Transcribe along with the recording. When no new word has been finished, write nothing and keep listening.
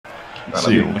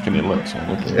See you licking your lips.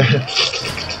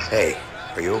 Hey,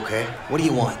 are you okay? What do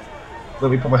you want?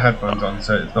 Let me put my headphones on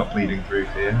so it's not bleeding through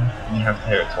for you. And you have to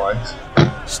hear it twice.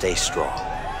 Stay strong.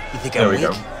 You think There I'm we weak?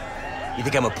 go. You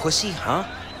think I'm a pussy, huh?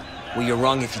 Well, you're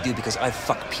wrong if you do, because I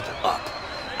fuck people up.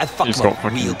 I fuck He's them got up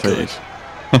fucking real good.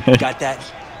 titties. Got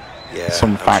that? Yeah.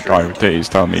 Some fat guy with titties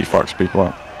telling me he fucks people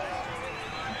up.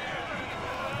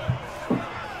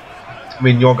 I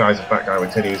mean, your guy's a fat guy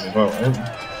with titties as well,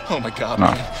 right? Oh my God, No.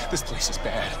 man, this place is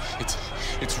bad.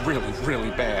 It's really, really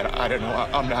bad. I don't know.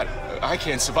 I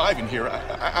can't survive in here.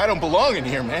 I don't belong in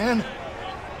here, man.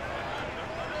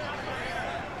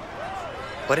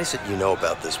 What is it you know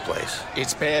about this place?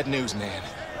 It's bad news, man.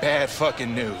 Bad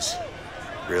fucking news.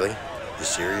 Really? You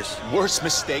serious? Worst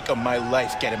mistake of my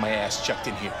life getting my ass chucked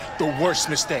in here. The worst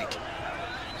mistake.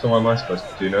 So what am I supposed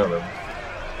to do now then?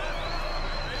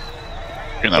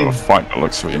 You can have a fight that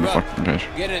looks sweet in the fucking cage.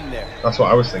 Get in there. That's what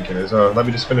I was thinking is, let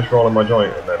me just finish rolling my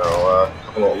joint and then I'll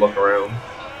have a little look around.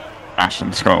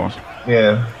 Ashton skulls.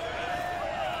 Yeah.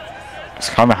 It's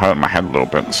kind of hurting my head a little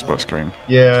bit, the split screen.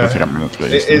 Yeah. It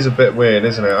It is a bit weird,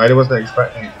 isn't it? I wasn't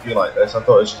expecting it to be like this. I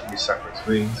thought it was just going to be separate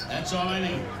screens. That's all I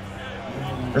need.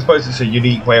 I suppose it's a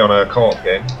unique way on a co-op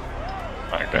game.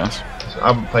 I guess. I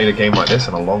haven't played a game like this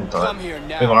in a long time. Come here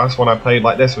now. I think the last one I played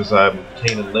like this was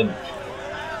Kane and Lynch.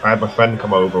 I had my friend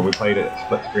come over and we played it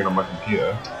split screen on my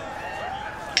computer.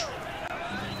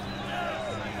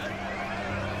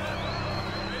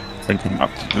 Thinking that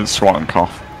the swan and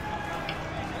cough.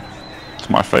 It's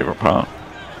my favourite part.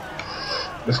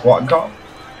 The squat and cop.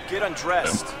 Get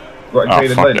undressed. Right, Oh Kane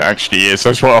and fuck, Lynch. it actually is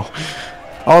as well.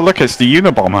 Oh look, it's the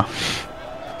Unabomber.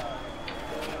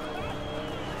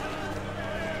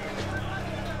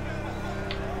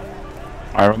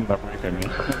 Iron, that way came in.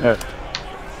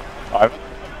 Iron.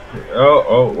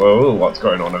 Oh, whoa, what's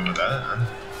going on over there?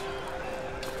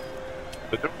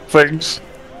 The different things.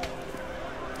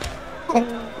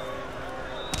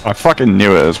 I fucking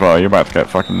knew it as well. You're about to get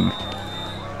fucking.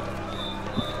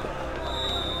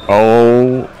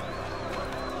 Oh.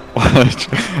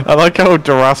 I like how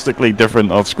drastically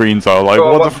different our screens are. Like,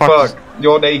 Oh, what the fuck?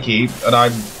 You're naked and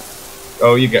I'm.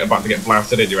 Oh, you're about to get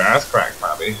blasted in your ass crack,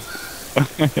 Pabby.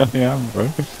 Yeah, bro.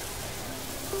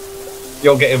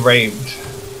 You're getting raped.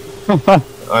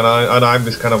 and I'm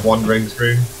just kind of wandering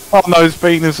through. Oh no, his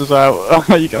penis is out.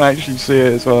 You can actually see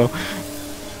it as well.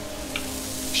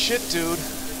 Shit, dude.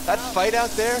 That fight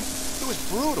out there, it was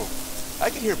brutal. I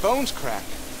could hear bones crack.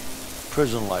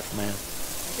 Prison life, man.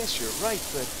 I guess you're right,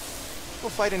 but people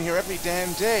fight in here every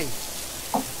damn day.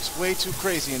 It's way too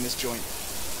crazy in this joint.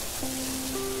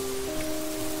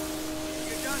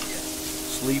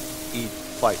 Sleep, eat,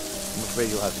 fight. I'm afraid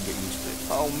you'll have to get used to it.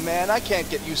 Oh man, I can't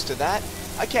get used to that.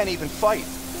 I can't even fight.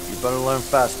 You better learn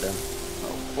fast then.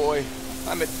 Oh boy,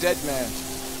 I'm a dead man.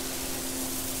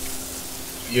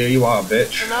 Yeah, you are a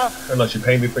bitch. Enough. Unless you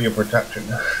pay me for your protection.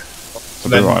 To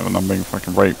be right when I'm being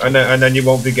fucking raped. And then you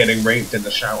won't be getting raped in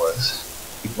the showers.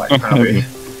 Like Pabby.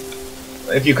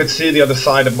 If you could see the other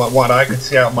side of what I could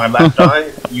see out of my left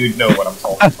eye, you'd know what I'm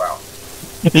talking about.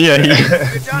 Yeah,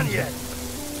 You're done yet.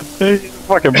 he's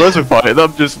fucking brucified.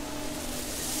 I'm just.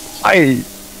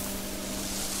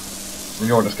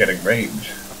 You're just getting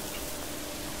raped.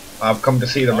 I've come to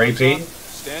see the rapee.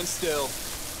 Stand still.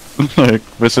 Like,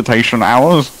 visitation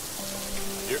hours.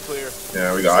 You're clear.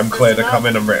 Yeah, we go. I'm clear to come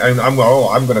in and rape. I'm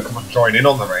gonna come and join in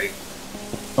on the rape.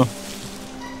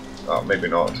 Oh, maybe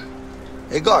not.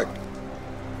 Hey, guard.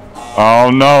 Oh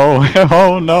no!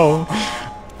 Oh no!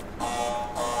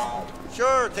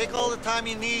 Sure, take all the time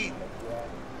you need.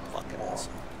 Fucking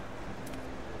asshole.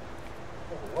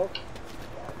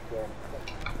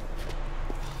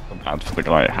 Bad for the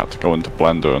guy who had to go into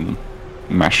Blender and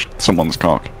mesh someone's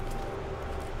cock.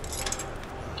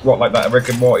 What, like that Rick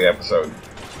and Morty episode?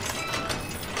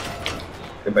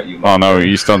 I bet you. Oh no,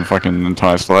 he's done fucking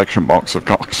entire selection box of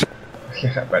cocks.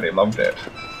 Yeah, I bet he loved it.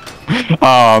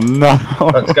 Oh no!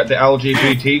 Let's get the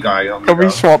LGBT guy on. Can we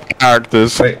swap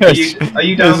characters? Wait, are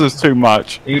you down? This is too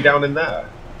much. Are you down in there?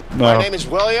 No. My name is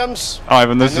Williams.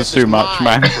 Ivan, this is too much,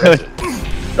 man.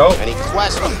 Oh. Any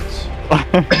questions?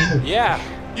 Yeah.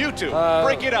 You two,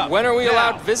 break it up. When are we now.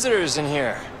 allowed visitors in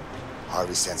here?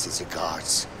 Harvey sends his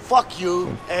guards. Fuck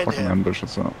you and Fucking him.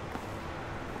 ambitious up.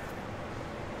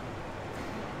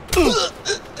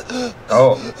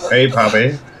 Oh, hey,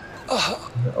 Pabby.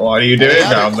 What are you doing Any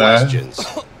other down there? questions?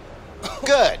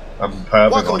 Good. I'm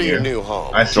perving Welcome on to you. your new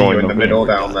home. I see you in the middle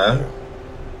down there.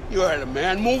 You heard him,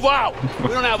 man. Move out. We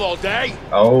don't have all day.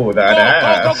 Oh, that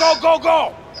ass.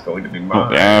 Go. It's going to be Oh,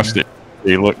 mine. the ass.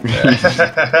 You look.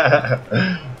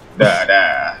 That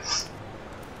ass.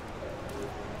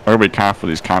 I'll be careful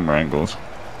with these camera angles.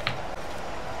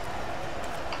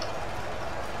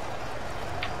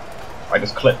 I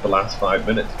just clipped the last 5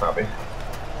 minutes, Pabby.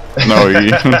 No,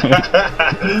 you.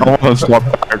 I want to swap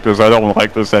characters. I don't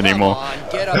like this anymore. Come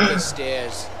on, get up the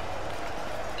stairs.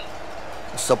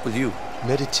 What's up with you?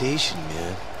 Meditation,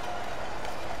 man.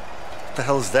 What the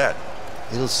hell is that?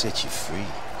 It'll set you free.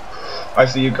 I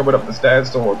see you coming up the stairs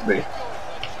towards me.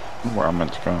 Where I'm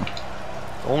meant to go.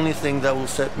 The only thing that will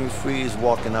set me free is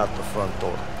walking out the front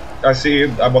door. I see you.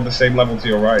 I'm on the same level to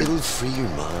your right. It'll free your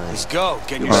mind. Let's go.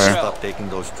 Get You your must cell. stop taking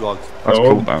those drugs. That's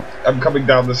Oh, cool though. I'm coming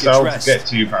down the cell to dressed. get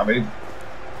to you, Pabby.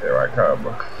 Here I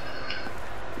come.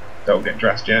 Don't get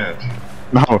dressed yet.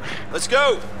 No. Let's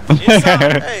go.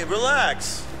 Inside. Hey,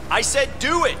 relax. I said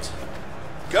do it.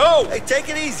 Go. Hey, take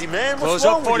it easy, man. What's Close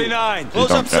wrong up with 49. You Close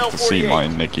don't up cell have to see 48. my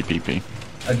Nicky PP.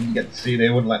 I didn't get to see. They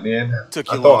wouldn't let me in. Took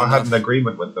I you thought long I had enough. an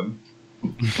agreement with them.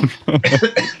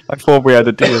 I thought we had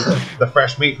a deal. The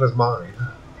fresh meat was mine.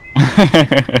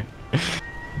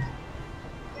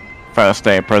 First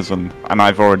day of prison, and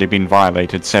I've already been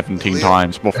violated 17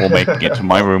 times before making it to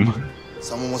my room.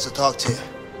 Someone wants to talk to you.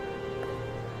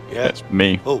 Yeah. It's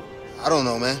me. Oh, I don't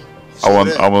know, man. It's I over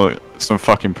want there. some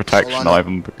fucking protection, Hold on.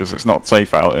 Ivan, because it's not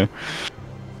safe out here.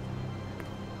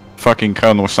 Fucking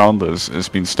Colonel Sanders has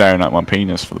been staring at my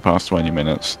penis for the past 20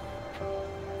 minutes.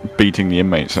 Beating the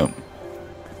inmates up.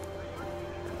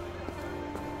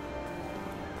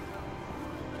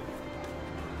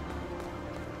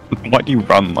 Why do you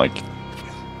run like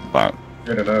that?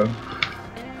 I don't know.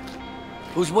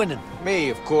 Who's winning? Me,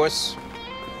 of course.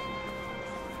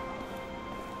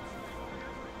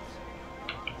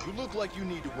 You look like you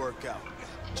need to work out.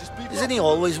 Just be Isn't he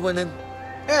always winning?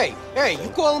 Hey, you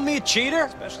calling me a cheater?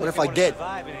 What if I did?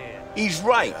 He's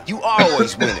right. You are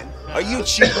always winning. Are you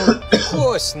cheating? Of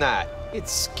course not.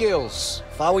 It's skills.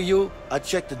 If I were you, I'd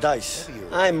check the dice.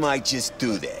 I might just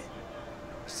do that.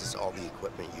 This is all the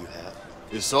equipment you have.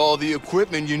 It's all the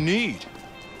equipment you need.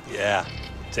 Yeah.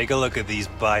 Take a look at these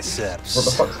biceps. What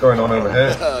the fuck's going on over here?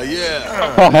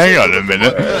 Yeah. Oh, hang on a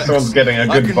minute. Someone's getting a I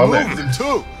good can bum move in. them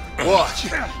too. Watch.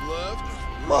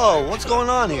 Whoa, what's going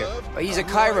on here? He's a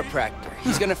chiropractor.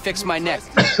 He's gonna fix my neck.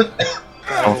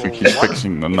 I don't think he's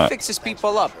fixing the He net. fixes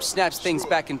people up, snaps things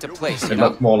back into place, you It know?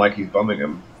 looks more like he's bumming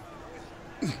him.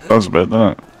 Does a bit,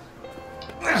 doesn't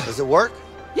it? Does it work?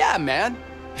 Yeah, man.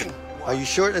 Are you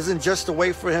sure it isn't just a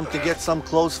way for him to get some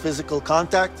close physical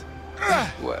contact?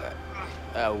 What?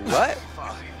 What?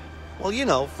 Well, you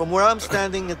know, from where I'm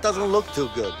standing, it doesn't look too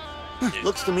good.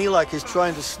 Looks to me like he's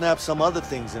trying to snap some other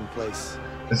things in place.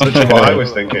 This is what I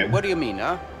was thinking. What do you mean,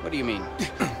 huh? What do you mean?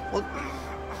 Well,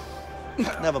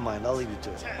 never mind, I'll leave you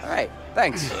to it. All right,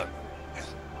 thanks.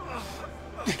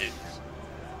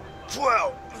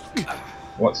 12.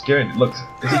 What's doing? Looks.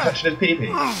 Is he touching his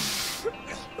pee-pee?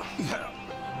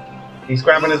 He's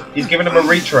grabbing his. He's giving him a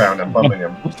reach around and bumming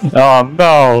him. Oh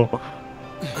no!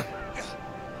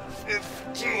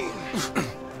 15.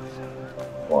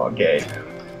 What a gay.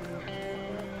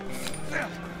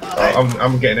 Oh,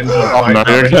 I'm getting into a Oh fight. no,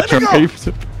 you're Pabby. getting peeped.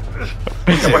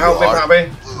 Come on, help me,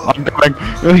 Pabby. I'm going.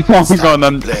 I'm going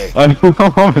and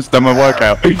I'm almost done my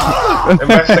workout.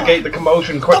 Investigate the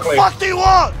commotion quickly. What do you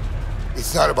want?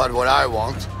 It's not about what I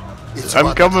want. It's I'm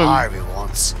about coming. what Harvey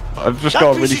wants. I've just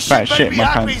got a really fat shit in my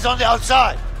pants. He's on the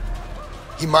outside.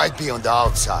 He might be on the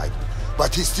outside,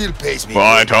 but he still pays me.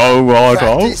 Right, good. oh, right,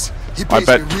 Fact oh. is, he I pays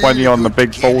bet me 20 really on the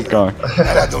good big bald killing, guy.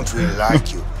 And I don't really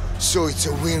like you, so it's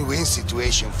a win-win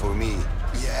situation for me.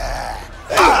 Yeah.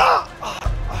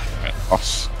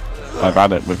 Boss, I've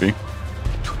had it with you.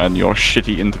 And your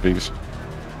shitty interviews.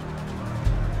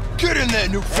 Get in there,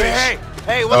 new face.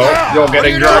 Hey, what Oh, you're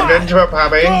getting dragged into it,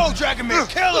 Pabby. Go, Dragon Man,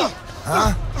 kill him.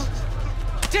 Huh?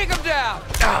 Take him down!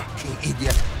 You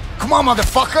idiot. Come on,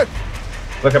 motherfucker.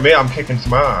 Look at me, I'm kicking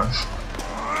some ass.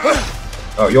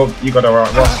 Oh, you got a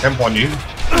Ross Kemp on you.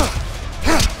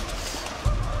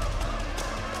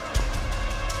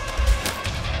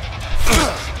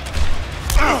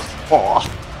 Oh.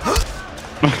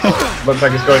 Looks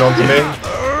like it's going on to me.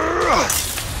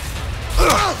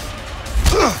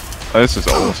 This is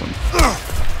awesome.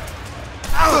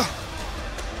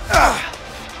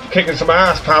 Kicking some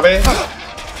ass, Pabby.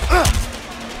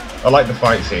 I like the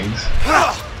fight scenes.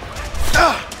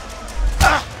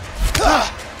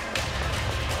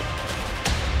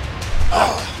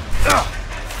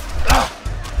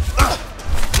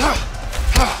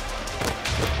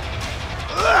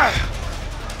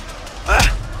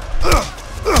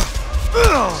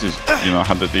 This is, you know, I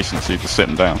had the decency to sit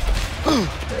him down.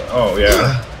 Oh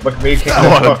yeah. Look at me kicking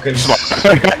Oh, fucking Did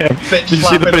bitch you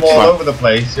see the slapping bitch all slap? over the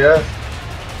place, yeah?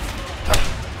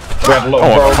 We had a little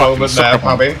Oh, bro fucking moment there, second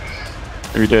one. Pabby.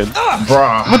 Who did?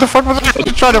 Bruh. What the fuck was that?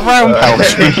 He tried to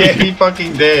roundhouse me. Yeah, he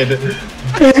fucking did.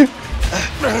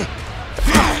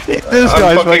 This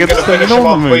guy's I'm fucking gonna finish him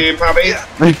off for you, Pabby.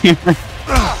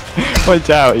 Point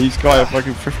out, he's got a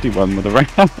fucking 51 with a round.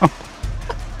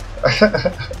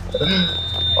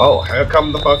 Oh, here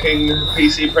come the fucking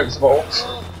PC principals.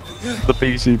 The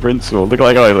PC principal. Look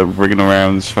like a guy rigging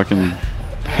around his fucking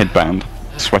headband.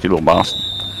 Sweaty little bastard.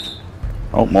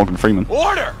 Oh, Morgan Freeman.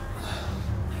 Order!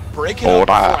 Break it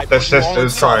Order. up. The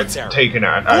sisters tried taking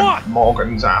out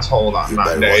Morgan's asshole on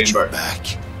that day, but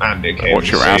Andy came Watch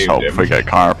and your saved asshole him. before you get a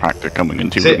chiropractor coming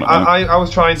into See, you. I was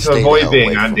trying to Stay avoid the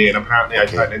being hell away Andy, from and apparently I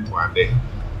okay. turned into Andy.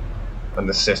 And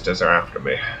the sisters are after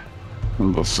me.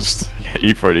 That's just, yeah,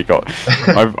 you've already got.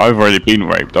 I've already been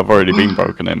raped. I've already been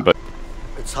broken in, but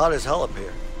It's hot as hell up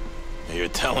here. You're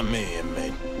telling me,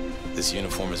 inmate. This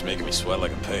uniform is making me sweat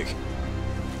like a pig.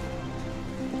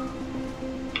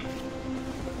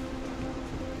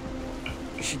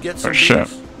 You should get some shit.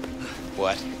 beers.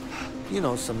 What? You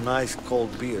know, some nice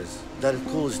cold beers. That'll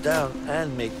cool us down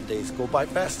and make the days go by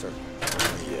faster.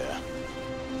 Yeah,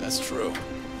 that's true.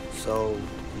 So,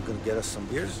 you gonna get us some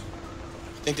beers?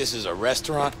 Think this is a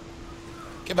restaurant?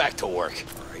 Get back to work.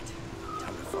 All right.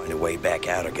 Time to find a way back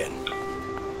out again.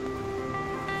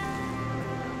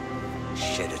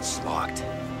 Shit, it's locked.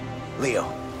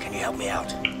 Leo, can you help me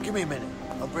out? Give me a minute.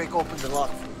 I'll break open the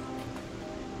lock for you.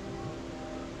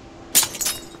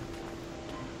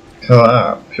 Kill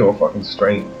that, pure fucking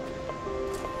strength.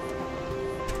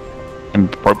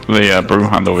 and probably a brew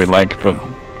handle with leg, but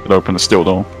it opened the steel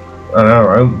door. I know,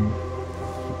 right?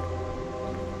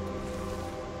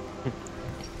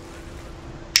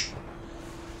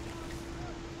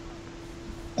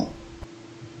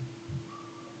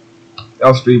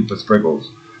 I'll stream for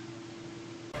Spriggles.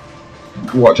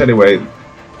 Watch anyway.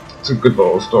 It's a good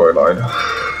little storyline.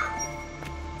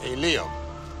 Hey, Leo.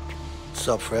 What's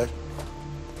up, Fred?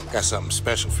 Got something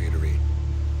special for you to read.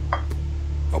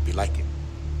 Hope you like it.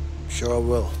 Sure I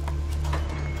will.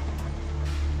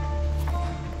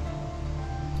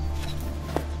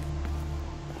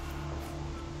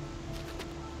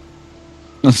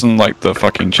 Isn't like the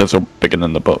fucking chisel bigger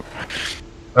than the book.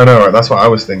 I know, right? That's what I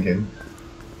was thinking.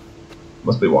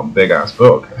 Must be one big ass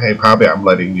book. Hey, Pabby, I'm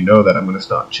letting you know that I'm gonna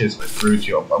start chiseling through to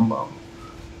your bum bum.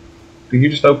 Did you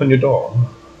just open your door?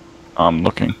 I'm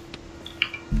looking.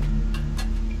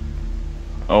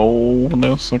 Oh,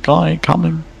 there's a guy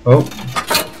coming. Oh.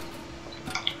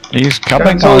 He's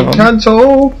coming. Cancel!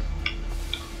 Cancel!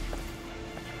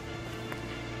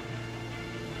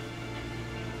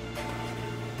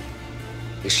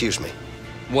 Excuse me.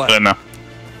 What? I don't know.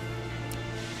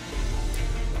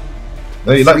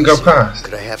 No, you let him go past.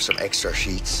 Could I have some extra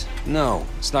sheets? No,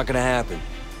 it's not gonna happen.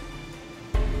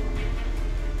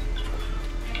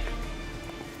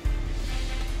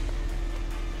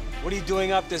 What are you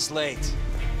doing up this late?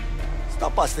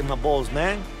 Stop busting my balls,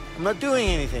 man. I'm not doing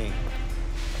anything.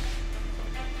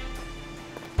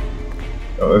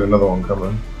 Oh, there's another one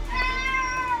coming.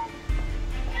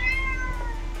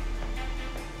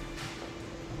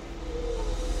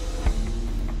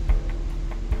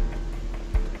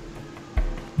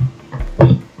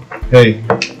 Hey,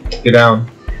 get down.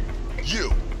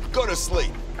 You, go to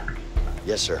sleep.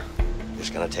 Yes, sir.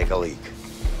 Just gonna take a leak.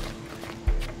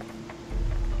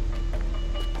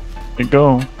 Here you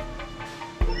go.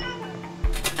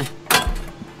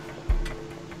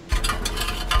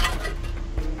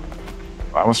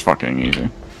 That was fucking easy.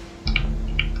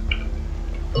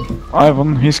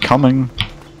 Ivan, he's coming.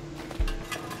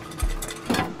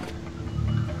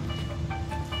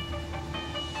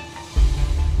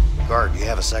 Guard, do you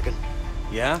have a second?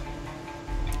 Yeah?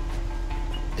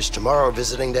 Is tomorrow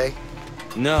visiting day?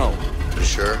 No. You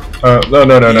sure? No.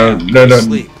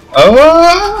 Sleep.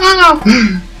 Oh!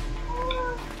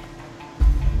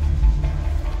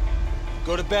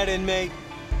 Go to bed, inmate.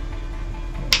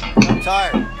 I'm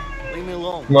tired. Leave me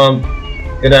alone. Come on,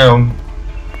 get down.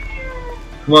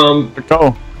 Come on.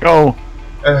 Go, go.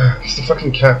 It's the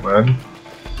fucking cat, man.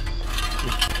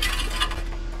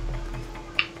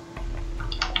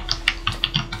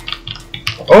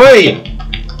 Oi!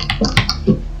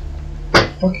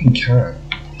 Fucking cat.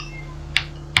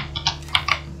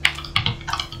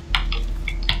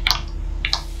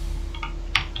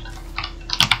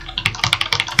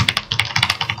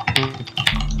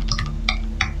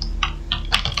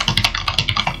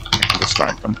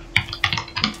 Distract them.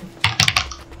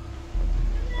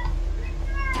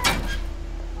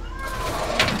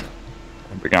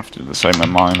 We have to do the same in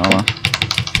mine, are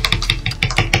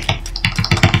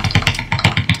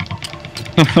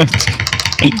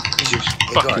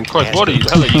Fucking Christ, what the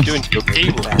hell are you doing to your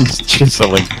cable? He's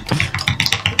chiseling.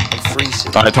 I'm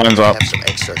freezing. Alright, time's Could I up. have some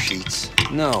extra sheets?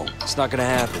 No, it's not gonna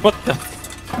happen. What the?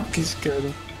 What is going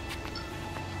on?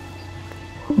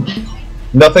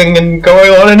 Nothing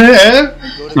going on in here.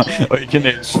 You can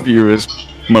hear viewers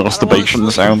masturbation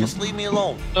sound. Just leave me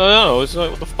alone. Oh, it's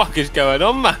like, what the fuck is going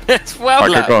on, man? It's well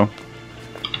Okay, go on.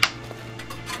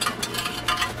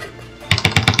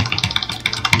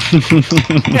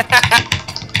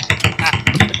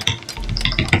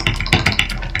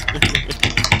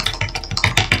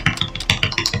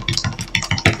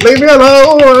 Leave me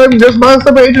alone, I'm just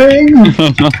masturbating!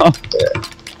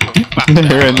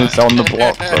 Hearing this on the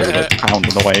block, so like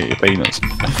pounding away at your penis.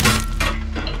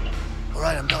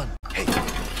 Alright, I'm done. Hey, get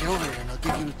over here and I'll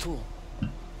give you the tool.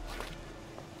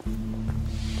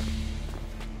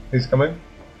 Who's coming?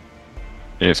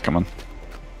 He is coming.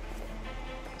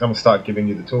 I'm gonna start giving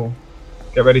you the tool.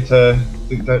 Get ready to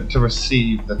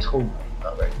receive the tool.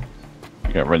 That way.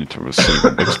 Get ready to receive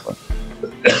a big spot.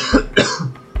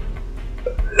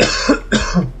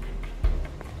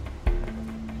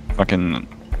 Fucking.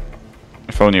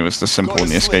 If only it was this simple in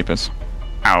the escapers.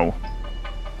 Ow.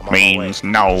 Means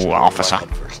no, officer.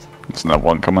 There's another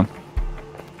one coming.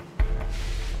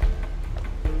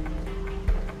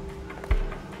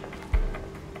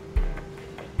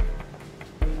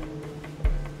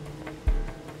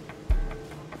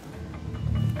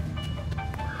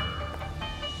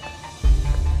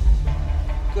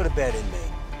 Go to bed,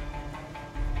 inmate.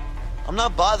 I'm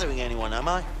not bothering anyone, am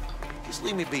I? Just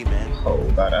leave me be, man. Oh,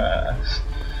 that ass.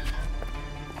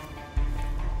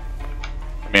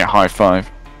 Give me a high five.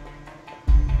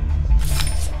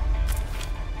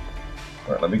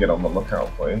 Right, let me get on the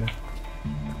lookout for you.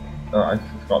 Oh, I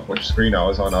forgot which screen I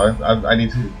was on. I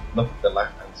need to look at the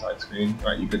left-hand side screen.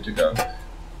 Right, you good to go.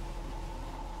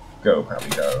 Go, Pabby,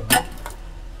 go.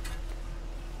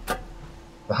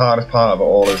 The hardest part of it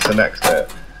all is the next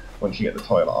bit, once you get the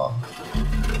toilet off.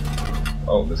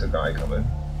 Oh, there's a guy coming.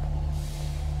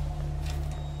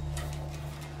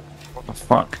 What the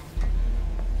fuck?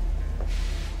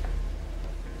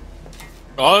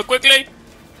 Oh, quickly!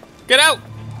 Get out!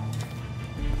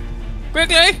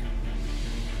 Quickly!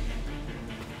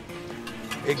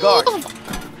 Hey, guard.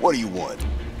 What do you want?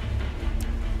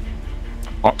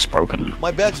 Lock's broken.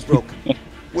 My bed's broken.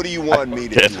 What do you want me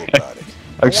to do about it?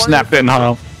 I've snapped it in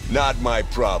half. Not my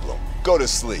problem. Go to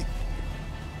sleep.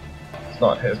 It's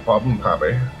not his problem,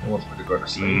 Pabby. He wants me to go to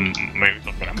sleep. Maybe it's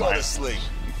not gonna Go to matter. sleep.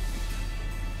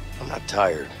 I'm not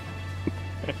tired.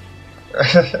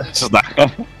 It's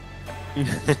that.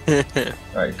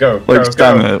 Right, go, Like go,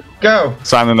 standing go, there, go!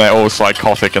 standing there all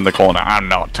psychotic in the corner. I'm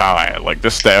not tired. Like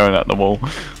just staring at the wall.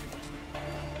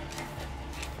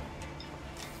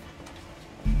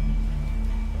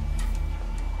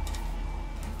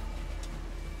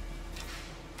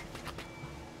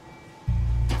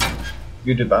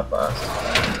 You did that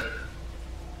fast.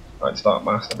 I'd start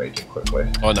masturbating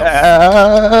quickly. Oh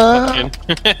no.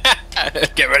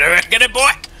 Get rid of it, get it, boy!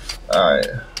 Alright.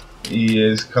 He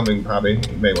is coming, Pabby.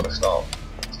 You may want to stop.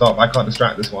 Stop, I can't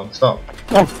distract this one. Stop.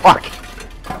 Oh fuck!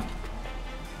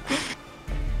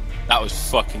 That was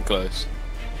fucking close.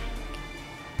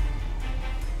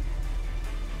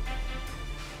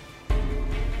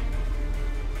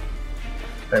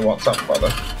 Hey, what's up, brother?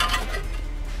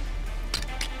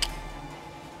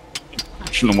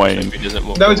 Pushing away and He doesn't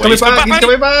walk No, he's away. coming back! He's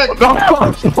coming back!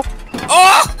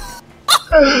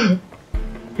 Oh!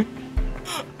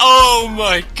 Oh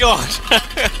my god!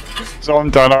 So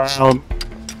I'm done around.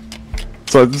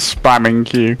 So I'm spamming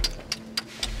Q.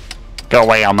 Go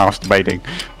away, I'm masturbating.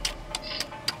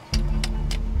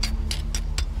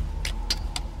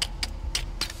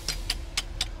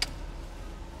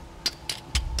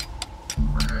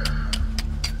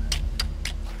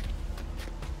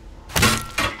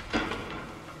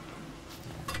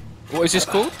 What is this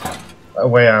called? A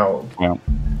way out. Well,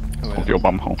 of your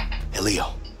bumhole. Hey,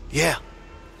 Leo. Yeah.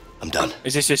 I'm done.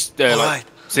 Is this just All like right.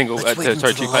 single? Let's wait Sorry, until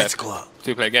the two-player. lights go out.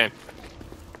 Two-player game.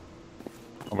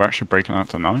 We're actually breaking out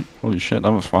tonight. Holy shit,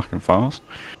 that was fucking fast.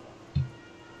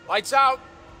 Lights out.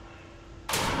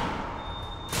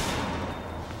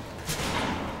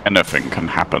 Anything can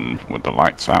happen with the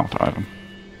lights out, Ivan.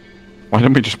 Why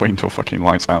don't we just wait until fucking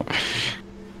lights out?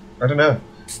 I don't know.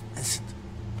 Listen.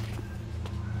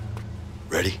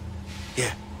 Ready?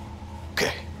 Yeah.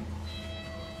 Okay.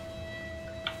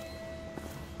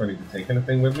 Do I need to take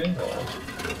anything with me?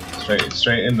 Or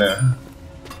straight in there?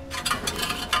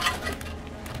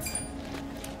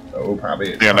 Oh,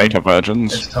 Pabby. It's Yeah, time- later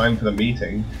versions. It's time for the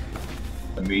meeting.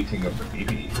 The meeting of the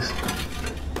PPs.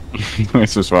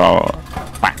 This is our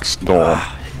backdoor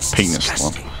penis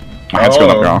disgusting. one. My head's going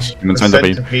up your ass. the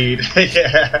Centipede.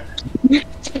 yeah.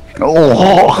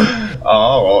 Oh!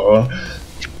 Oh.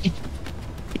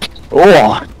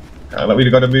 Oh! Like we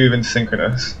got to move in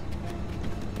synchronous.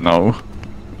 No.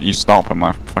 You stop and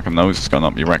my fucking nose is going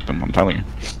up your rectum, I'm telling you.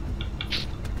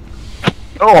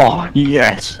 Oh,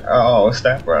 yes! Oh,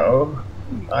 step bro.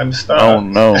 I'm stuck. Oh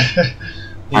no.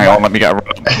 Hang on, let me get a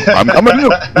run. I'm gonna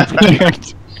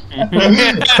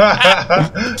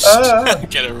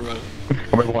Get a run.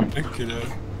 Come on.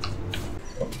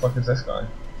 What the fuck is this guy?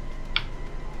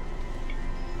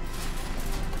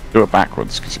 Do it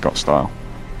backwards, because you got style.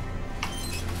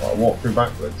 I'll walk through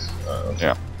backwards.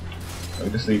 Yeah. Let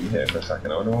me just leave you here for a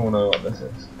second. I don't want to know what this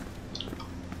is.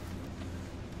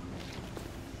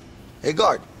 Hey,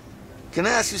 guard. Can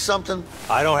I ask you something?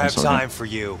 I don't have time for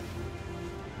you.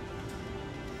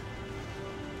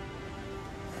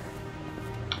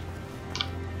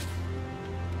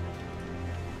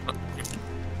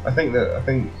 I think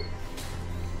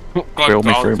Fill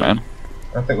me through, man.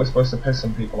 I think we're supposed to piss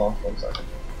some people off. 1 second.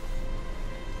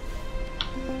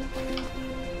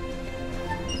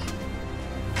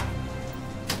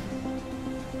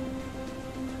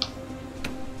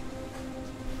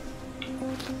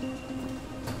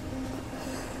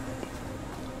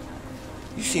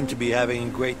 You seem to be having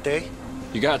a great day.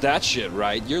 You got that shit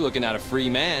right. You're looking at a free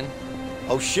man.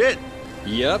 Oh, shit.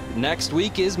 Yep, next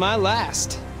week is my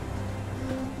last.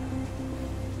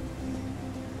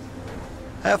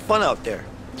 Have fun out there.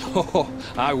 Oh,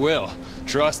 I will.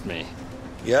 Trust me.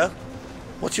 Yeah?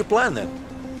 What's your plan then?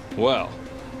 Well,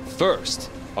 first,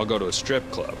 I'll go to a strip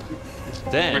club.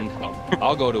 Then,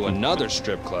 I'll go to another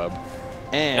strip club.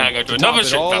 And I go to top another it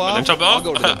strip all club, and then off, top it I'll off,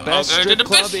 go to the I'll best go to strip the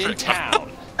club best in strip club.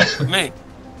 town. Me.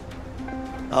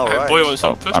 All right. Boy wants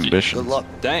some pussy. Ambition. Good luck.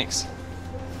 Thanks.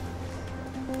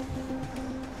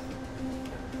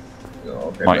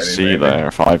 Okay, Might ready, see maybe. there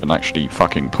if Ivan actually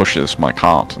fucking pushes my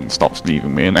cart and stops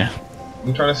leaving me in there.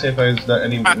 I'm trying to see if there's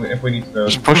any. If we need to go.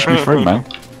 Just push me through, man.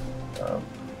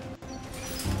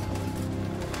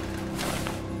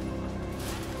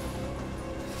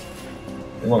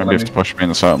 It won't Maybe you let have me. to push me in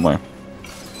a certain way.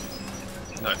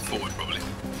 No, forward probably.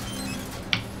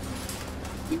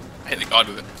 Hit the guard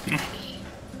with it.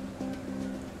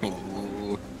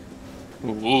 Ooh.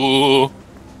 Ooh.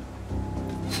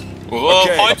 Ooh,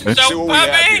 Okay, find let's yourself, see what we have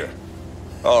Pabby! here.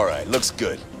 All right, looks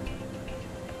good.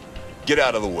 Get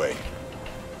out of the way.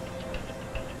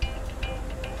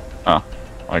 Ah,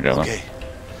 I get it. Okay.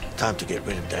 Time to get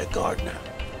rid of that guard now.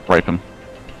 Rape him.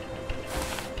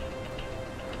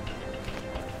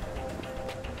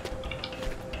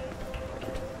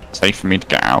 Safe for me to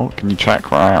get out? Can you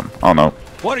check where I am? Oh no.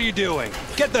 What are you doing?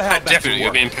 Get the hell back Definitely to you're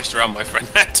work. being pissed around, my friend.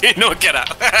 Do not get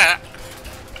out.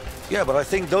 Yeah, but I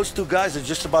think those two guys are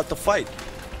just about to fight.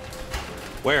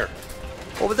 Where?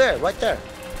 Over there, right there.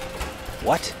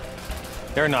 What?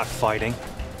 They're not fighting.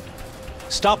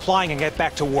 Stop lying and get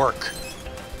back to work.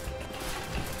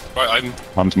 Right, I'm...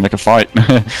 Time to make a fight.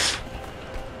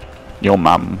 Your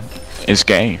mum is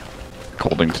gay,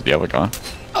 according to the other guy.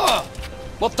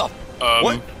 What the?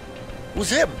 What? Who's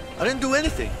him? I didn't do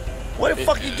anything. Why the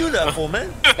fuck you do that for,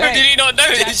 man? Did he not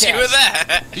notice you were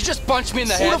there? You just punched me in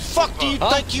the Who head. the fuck do you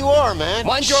think you are, man?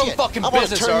 Mind your own Shit, fucking I wanna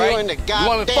business, turn alright? you into You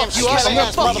want me to goddamn fuck you up? I'm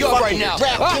gonna fuck you up right now.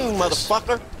 Raccoon,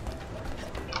 motherfucker.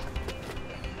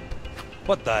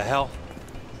 What the hell?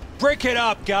 Break it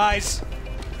up, guys.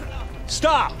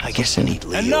 Stop. I guess I need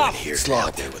Leo Enough. in here to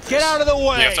help me with Get this. out of the way.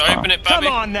 You have to open it, Come Pabby.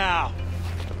 on now.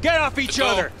 Get off each door.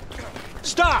 other.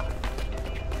 Stop.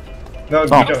 No, you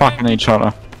Stop don't. fucking each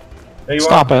other. There you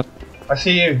Stop are. it. I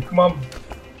see you. Come on.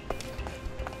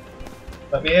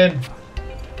 Let me in.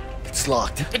 It's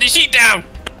locked. Put the sheet down!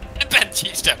 Put that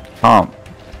sheet down. Can't.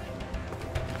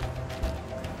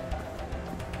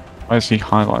 Why is he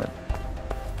highlight?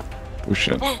 Oh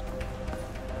shit.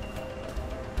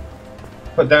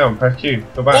 Put down. Press Q.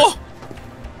 Go back. Oh!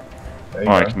 There you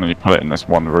Alright, go. can only put it in this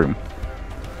one room.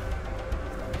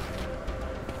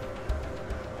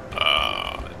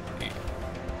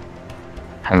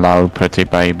 Hello, pretty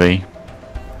baby.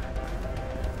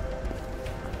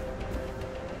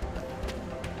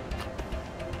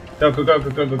 Go, go, go, go,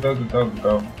 go, go, go, go, go,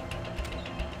 go.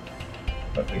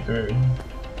 Let me through.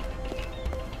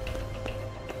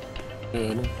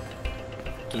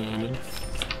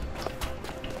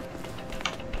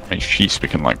 Hey, sheets we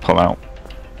can like pull out.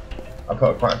 I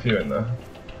put quite a few in there.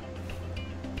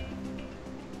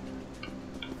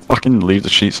 Fucking leave the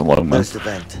sheets alone, man. That's the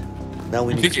vent. Now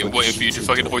we I need think to I'm put the waiting for you sheets to into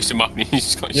fucking it. hoist him up and he's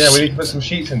just got Yeah, we need to put some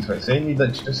sheets into it. See, you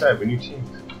just said we need sheets.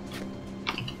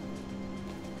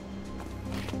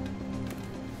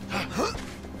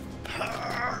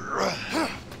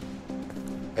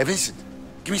 Hey, Vincent,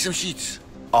 give me some sheets.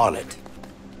 On it.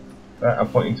 Right, I'm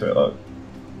pointing to it, look.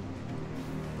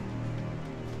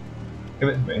 Give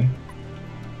it to me.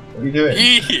 What are you doing?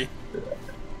 Yeah.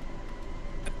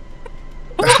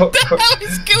 What the hell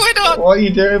is going on? What are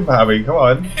you doing, Pabby? Come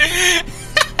on.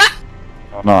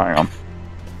 Oh, no, hang on.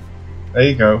 There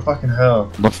you go. Fucking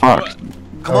hell. The fuck?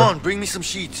 Come on, bring me some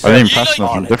sheets. I didn't You press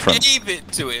nothing different. gave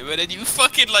it to him, and then you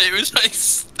fucking like it was like.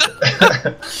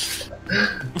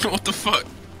 What the fuck?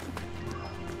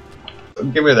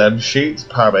 Give me them sheets,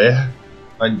 Pabby.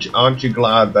 Aren't you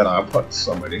glad that I put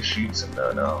so many sheets in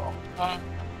there now?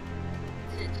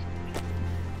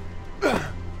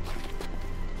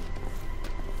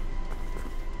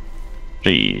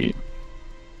 Gee.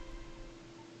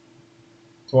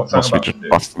 So what's that Must be about to just do?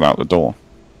 busted out the door.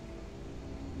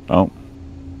 Oh.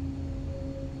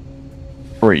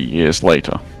 3 years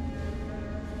later.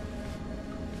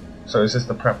 So is this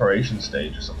the preparation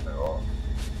stage or something? Or...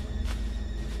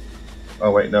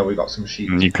 Oh wait, no, we got some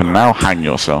sheets. You can now hang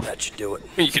yourself. That should do it.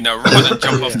 You can now run and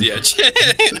jump off the edge.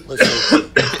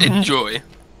 Enjoy.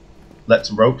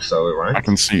 Let's rope sew it, right? I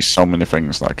can see so many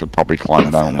things that I could probably climb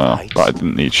down there, but I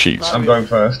didn't need sheets. I'm going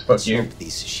first. Fuck you.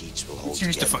 These sheets will hold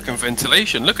Use the together. fucking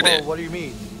ventilation. Look at it. What do you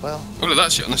mean? Well, All of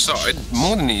that shit on the side,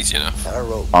 more than easy enough. our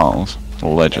rope. Bars,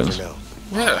 ledges. Never know.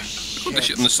 Yeah. All the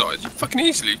shit on the side, you fucking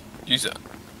easily use that.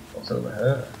 What's over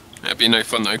here? That'd be no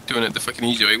fun though, doing it the fucking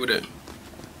easy way, would it?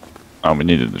 Oh, we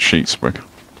needed the sheets, Brick.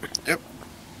 Yep.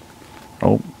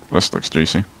 Oh, this looks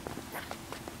juicy.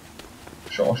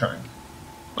 Shawshank.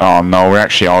 Oh no, we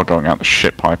actually are going out the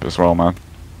shit pipe as well, man.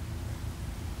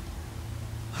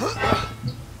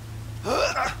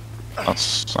 That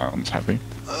sounds heavy.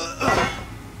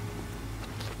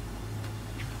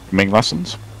 Ming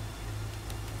lessons?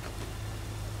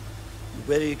 You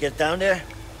ready to get down there?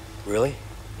 Really?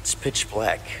 It's pitch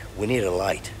black. We need a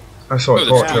light. I saw a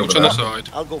torch over on the there. side.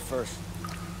 I'll go first.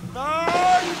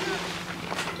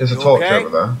 There's a You torch okay? over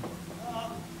there.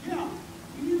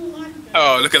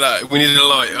 Oh, look at that. We needed a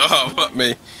light. Oh, fuck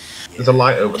me. There's a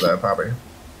light over there, Pabby.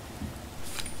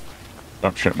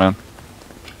 Oh shit, man.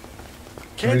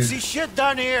 Can't see shit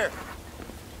down here.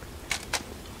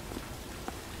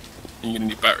 You're gonna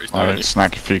need batteries now, I aren't you?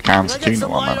 snack a few cans Can of I get tuna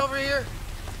some on light that. over here?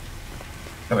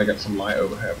 Can I get some light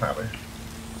over here, Pabby?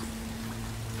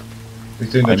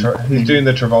 He's doing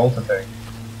the Travolta thing.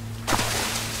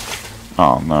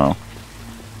 Oh no.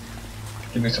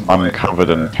 Give me some light. I'm covered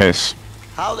over in there. piss.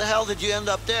 How the hell did you end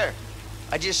up there?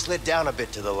 I just slid down a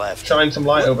bit to the left. Shine some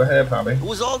light over here, Pabby. It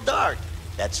was all dark.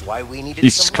 That's why we needed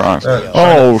Jesus some light. Christ. Yeah.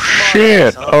 Oh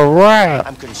shit, a rat!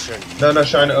 I'm concerned. No,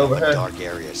 shine it over here. Dark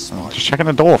area, smart. Just checking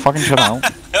the door, fucking chill out.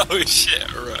 Oh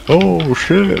shit, alright. Oh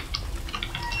shit.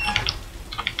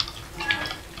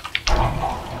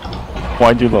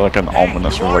 Why do you look like an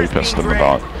ominous rapist in the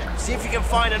dark? See if you can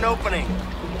find an opening.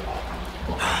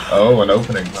 Oh, an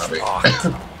opening, Pabby.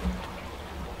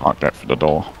 Can't get for the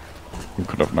door. Who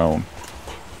could have known?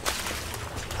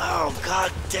 Oh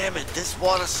god damn it! This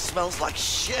water smells like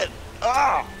shit.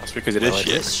 Ah! That's because it is Well,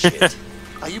 shit. it is shit.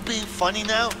 Are you being funny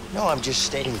now? No, I'm just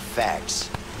stating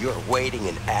facts. You're wading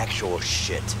in actual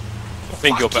shit. I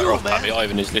think you're Fuck better you, off, man. Pabby.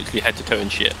 Ivan is literally head to toe in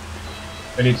shit.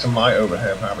 I need some light over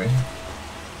here, Pabby.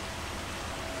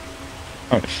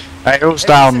 Hey, who's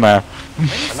down there?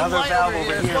 Another valve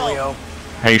over here, Leo.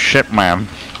 Hey, shit, man.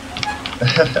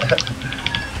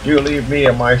 You leave me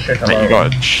and my shit Hey, alone. you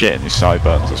got shit in your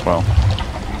sideburns as well.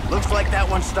 Looks like that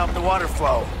one stopped the water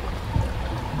flow.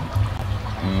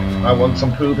 I want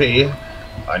some poopy.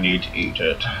 I need to eat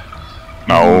it.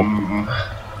 No.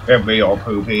 Give me your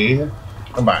poopy.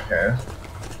 Come back here.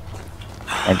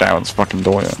 My dad's fucking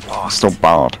door yet. It's still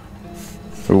barred.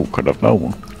 Who could have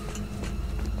known?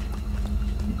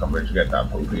 Come here to get that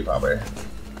poopy, Pabby.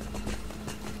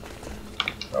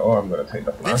 Oh, I'm gonna take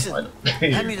the flashlight.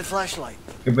 Hand me the flashlight.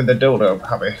 Give me the dildo,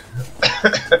 Pabby.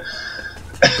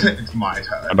 It's my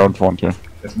turn. I don't want to.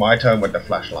 It's my turn with the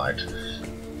flashlight.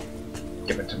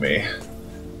 Give it to me.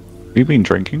 Have you been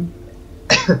drinking?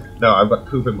 No, I've got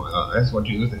poop in my eyes. What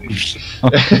do you think?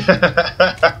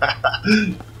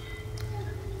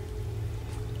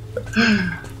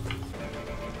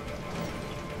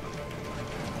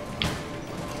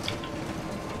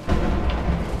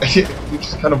 You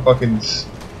just kind of fucking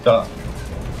stuck.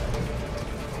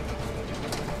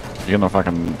 You know if I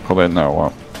can pull in now or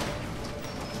what?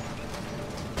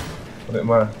 Put it in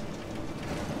where?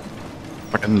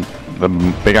 Fucking the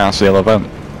big ass yellow vent.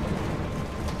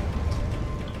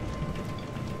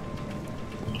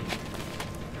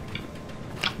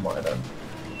 My then.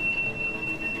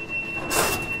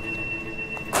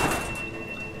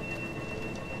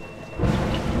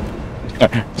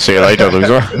 See you later,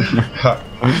 loser.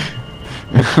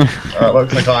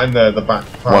 Looks like I'm the back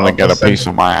part. Want to of get the a piece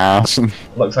center. of my ass?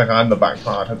 Looks like I'm the back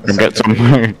part of the Come get some.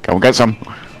 center. Come get some.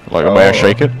 Like the way I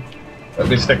shake it. Let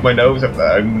me stick my nose up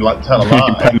there and like tell a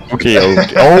lie. Pinocchio.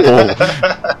 Oh!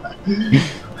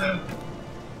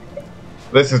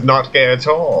 This is not gay at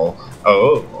all.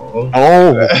 Oh.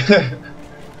 Oh!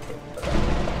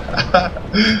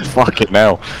 Fuck it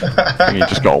now. I think you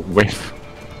just got a whiff.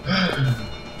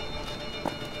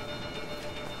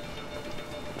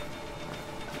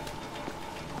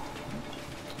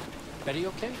 Betty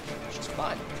okay? She's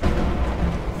fine.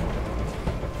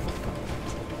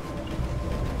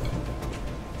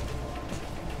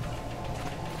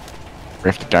 We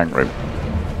have to gang rape.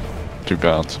 2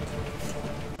 guards.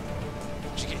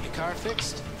 Did you get your car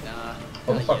fixed? Nah.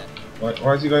 What the fuck?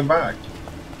 Why is he going back?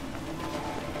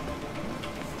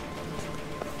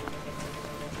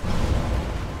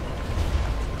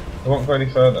 I won't go any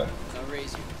further. I'll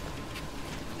raise you.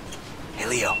 Hey,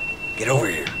 Leo, get over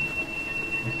here.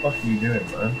 What the fuck are you doing,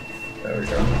 man? There we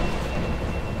go.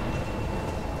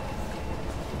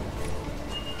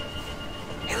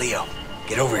 Hey, Leo,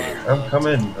 get over here. I'm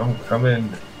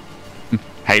coming.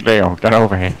 Hey Leo, get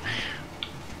over here.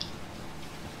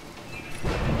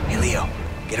 Hey, Leo,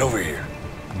 get over here.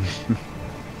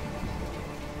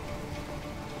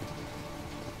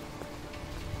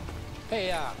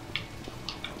 Hey,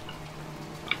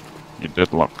 You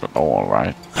did lock the door,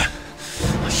 right?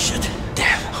 Oh, shit.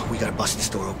 Damn. We gotta bust this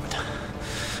door open.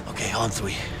 Okay, on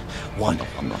 3. 1,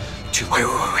 2.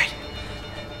 Wait.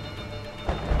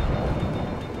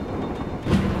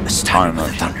 It's time for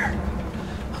the thunder.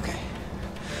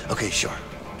 Okay, sure.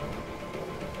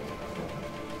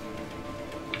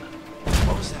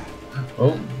 what was that?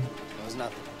 Oh. That was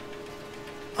nothing.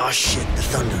 Oh, shit, the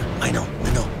thunder. I know.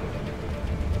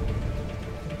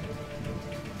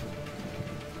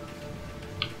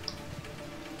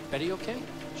 Betty okay?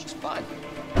 She's fine.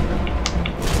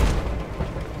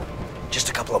 Just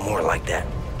a couple of more like that.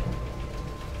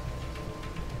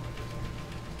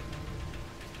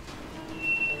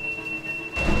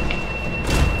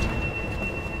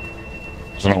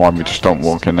 I don't know why we just don't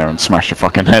walk in there and smash your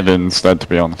fucking head in instead, to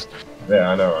be honest.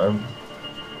 Yeah, I know.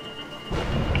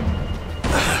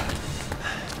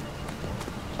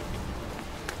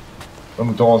 When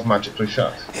the door's magically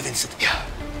shut. Hey, Vincent. Yeah.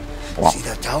 What? See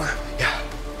that tower? Yeah.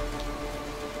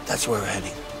 That's where we're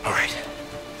heading. All right.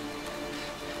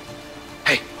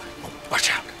 Hey, watch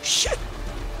out. Shit.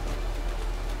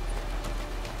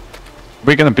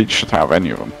 We're gonna beat shit out of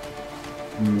any of them.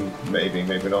 Maybe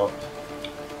not.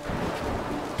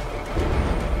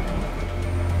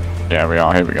 Yeah, we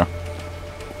are. Here we go.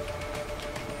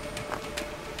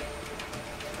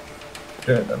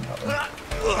 Good then, Pabby.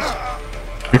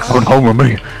 You're going home with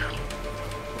me.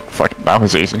 Fuck, that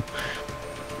was easy.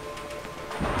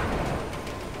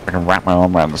 I can wrap my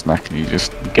arm around his neck and he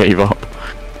just gave up.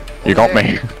 You got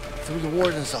me. Through the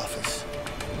warden's office.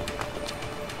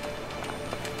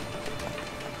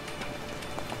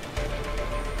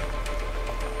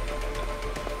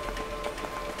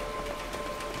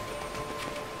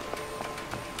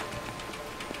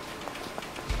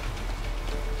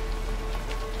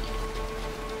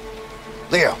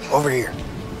 Leo, over here.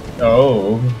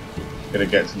 Oh. Gonna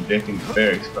get some dick in your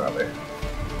face, probably.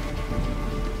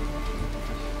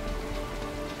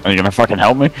 Are you gonna fucking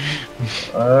help me?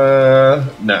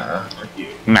 Nah. Fuck you.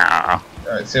 Nah.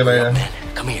 Alright, see you later. Man,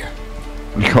 come here.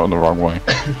 You got in the wrong way.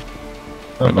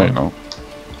 But no, no.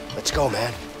 Let's go,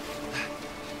 man.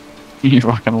 You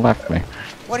fucking left me.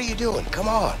 What are you doing? Come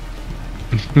on.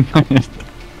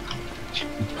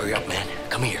 Hurry up, man.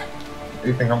 Come here.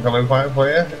 You think I'm coming fight for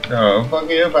you? No, fuck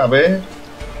you, Pabby.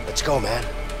 Let's go, man.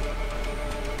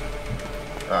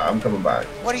 I'm coming back.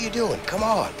 What are you doing? Come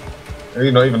on.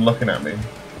 You're not even looking at me.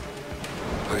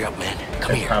 Hurry up, man.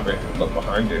 Come here. Pabby, look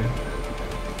behind you.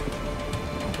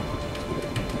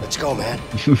 Let's go, man.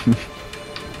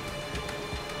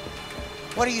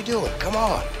 What are you doing? Come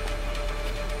on.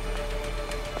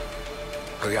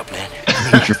 Hurry up, man.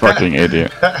 You fucking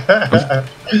idiot.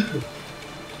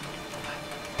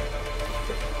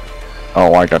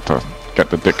 Oh, I got to get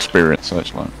the dick spirit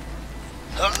searchlight.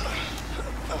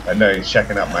 I know he's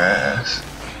checking out my ass.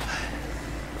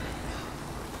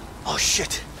 Oh,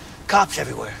 shit. Cops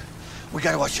everywhere. We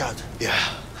gotta watch out. Yeah.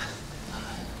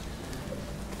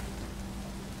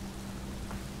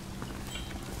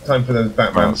 Time for those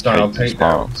Batman-style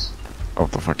takedowns.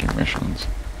 Of the fucking missions.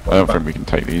 I don't think we can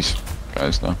take these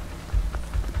guys though.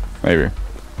 Maybe.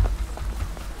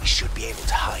 We should be able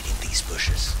to hide in these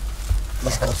bushes.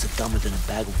 These cops are dumber than a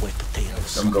bag of wet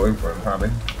potatoes. I'm going for him, Pabby.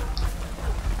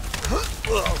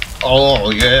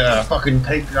 Oh yeah, fucking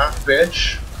take that,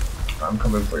 bitch. I'm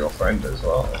coming for your friend as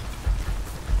well.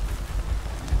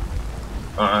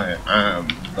 I am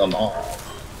the law.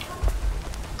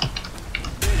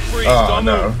 freeze. Oh Don't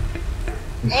no. move.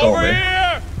 He saw Over me.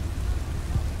 here!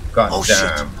 God Oh,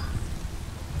 damn.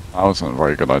 That wasn't a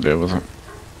very good idea, was it?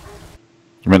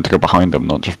 You meant to go behind him,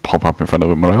 not just pop up in front of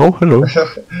him and like, oh, hello.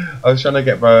 I was trying to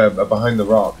get behind the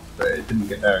rock, but it didn't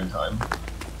get there in time.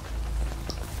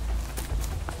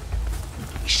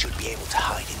 We should be able to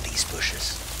hide in these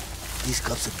bushes. These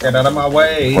cups of Get out of my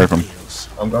way! Away from.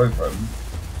 I'm going for him.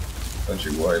 Don't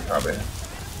you worry, Pabby.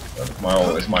 That's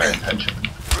always my intention.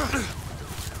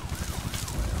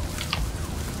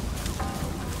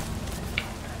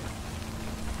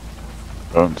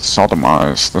 Don't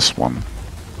sodomize this one.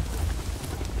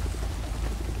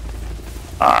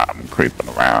 I'm creeping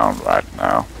around right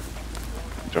now.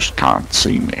 You just can't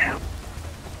see me.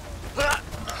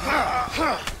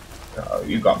 Oh,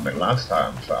 you got me last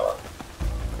time, fella.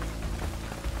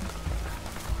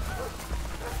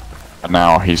 And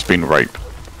now he's been raped.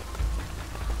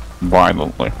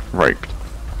 Violently raped.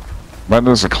 When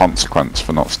there's a consequence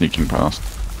for not sneaking past.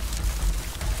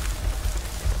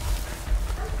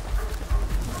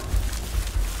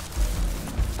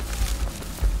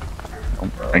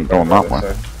 Ain't going that way.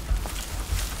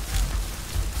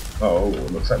 Oh,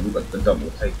 looks like we've got the double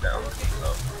takedown.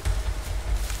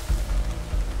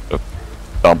 The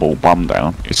double bum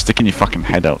down. You're sticking your fucking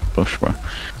head out the bush, bro.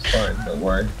 It's fine, don't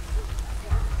worry.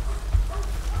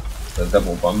 The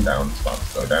double bum down is about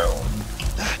to go down.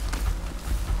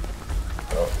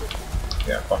 Oh.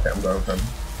 Yeah, fuck it, I'm going for him.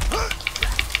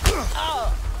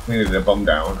 We needed a bum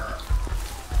down.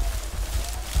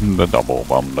 The double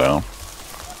bum down.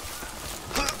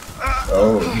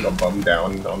 Oh, he got bummed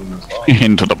down on as well.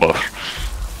 Into the bush.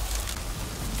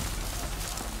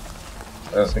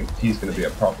 I don't think he's going to be a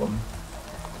problem.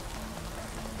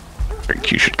 I think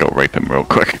you should go rape him real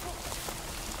quick.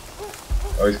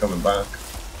 Oh, he's coming back.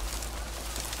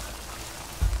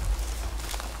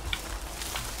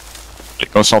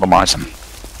 Go sodomize him.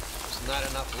 There's not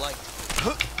enough light.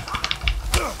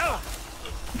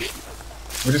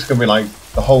 We're just going to be like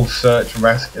the whole search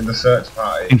rest in the search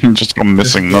party. Just gone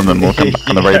missing, none of them will come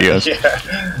on the radios. Yeah.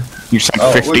 You sent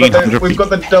Oh, 1,500 we've got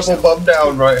the double bum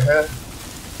down right here.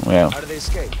 Yeah. How do they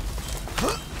escape?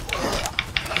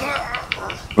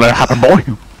 Let it happen, boy.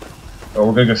 Oh,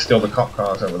 we're going to go steal the cop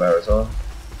cars over there as well.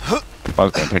 If I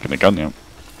was going to take a gun, yeah.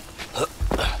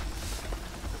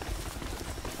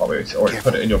 Probably already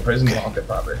put it in your prison pocket,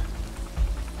 Pabby.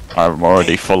 I'm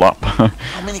already full up.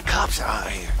 How many cops are out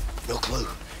here? No clue.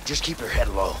 Just keep your head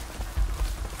low.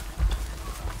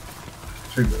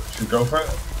 Should we go for it?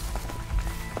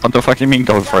 What the fuck do you mean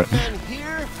go for it?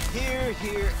 Here, here,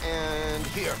 here, and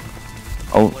here.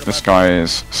 Oh, this guy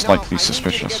is slightly No, I need you to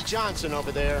suspicious. get Johnson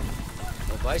over there.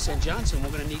 Well, if I send Johnson, we're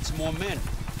gonna need some more men.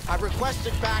 I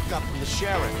requested backup from the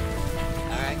sheriff. All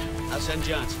right, I'll send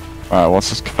Johnson. What's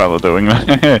this fella doing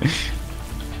there?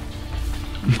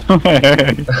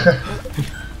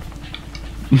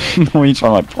 What are you trying to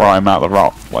like pry him out of the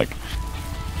rock? Like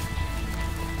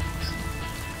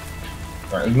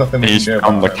Right, there's nothing we can he's do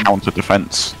on the about him. counter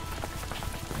defense.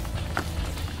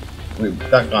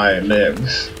 That guy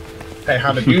lives. Hey,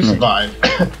 how did you survive?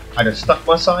 I just stuck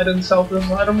my side inside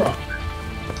inside a rock.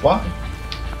 Why?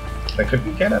 They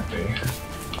couldn't get at me.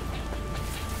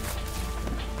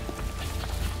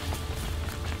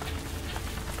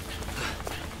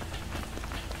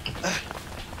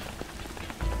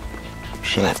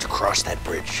 You'll have to cross that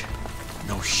bridge.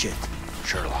 No shit,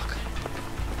 Sherlock.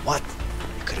 What?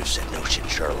 You could have said no shit,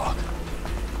 Sherlock.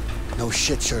 No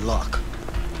shit, Sherlock.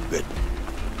 Good.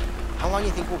 How long do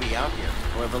you think we'll be out here?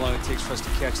 However long it takes for us to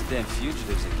catch the damn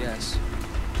fugitives, I guess.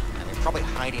 And they're probably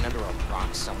hiding under a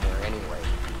rock somewhere anyway.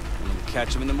 When we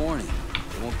catch them in the morning,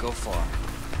 they won't go far.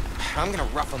 I'm gonna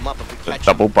rough them up if we The catch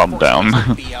double them. bum down.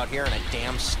 We'll be out here in a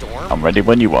damn storm. I'm ready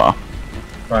when you are.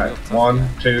 Right, 1,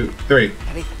 2, 3.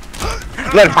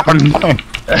 Let it happen!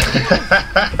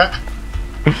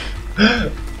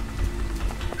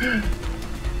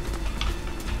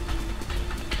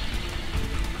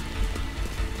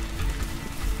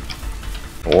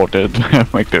 Ordered.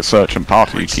 Make the search and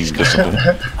party team discipline.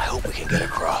 I hope we can get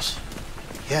across.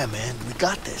 Yeah, man, we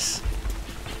got this.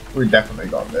 We definitely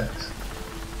got this.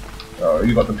 Oh,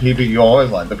 you got the PP. You always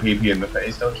like the PP in the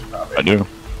face, don't you, Pabby? I do.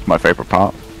 My favourite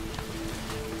part.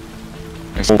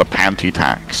 It's all the panty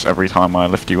tax. Every time I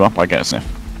lift you up, I get a sniff.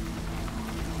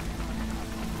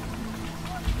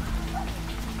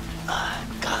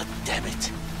 God damn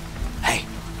it. Hey,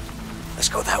 let's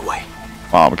go that way.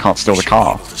 Wow, we can't steal the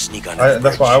car. To sneak under the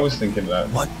That's what bridge. I was thinking that.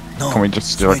 What? No. Can we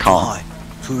just steal a way too car?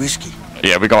 high. Too risky.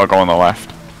 Yeah, we gotta go on the left.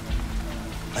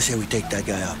 I say we take that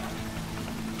guy out.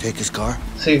 Take his car.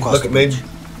 See, cross look the at me. bridge.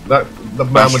 The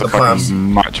man That's with the the plan. fucking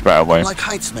much better way. I like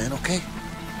heights, man, okay?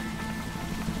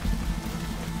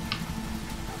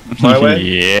 My way?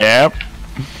 Yep.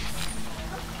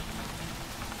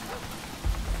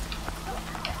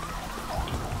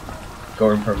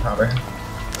 Going from Pabby.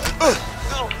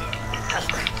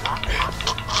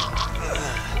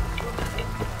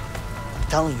 I'm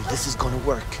telling you, this is gonna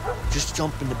work. Just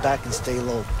jump in the back and stay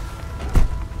low.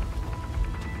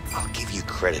 I'll give you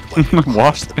credit when you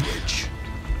What? the bridge.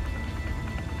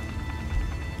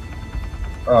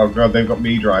 Oh god, they've got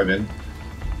me driving.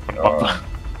 Oh,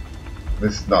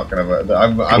 this is not gonna work.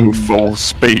 I'm full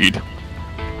speed.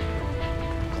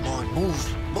 Come on,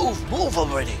 move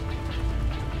already.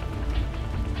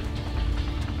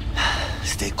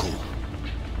 Stay cool.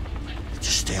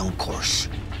 Just stay on course.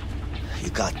 You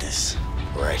got this.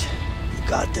 Right. You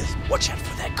got this. Watch out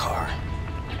for that car.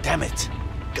 Damn it.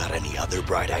 Got any other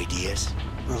bright ideas?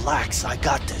 Relax, I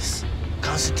got this.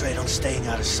 Concentrate on staying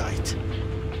out of sight.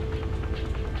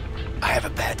 I have a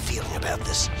bad feeling about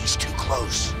this. He's too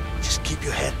close. Just keep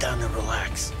your head down and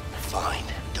relax. Fine.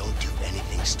 Don't do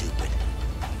anything stupid.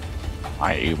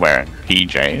 Are you wearing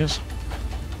PJs?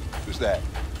 Who's that?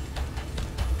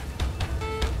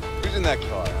 Who's in that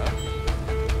car, huh?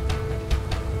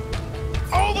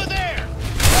 Over there!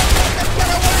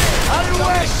 Out of the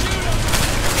way!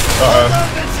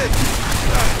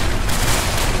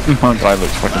 My guy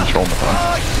looks fucking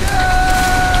traumatized.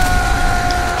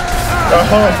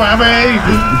 Oh, Pabby!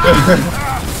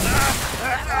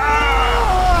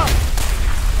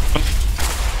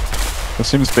 There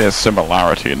seems to be a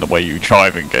similarity in the way you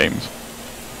drive in games.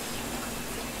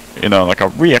 You know, like a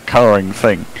reoccurring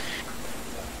thing.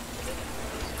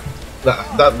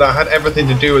 That had everything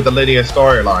to do with the linear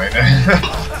storyline.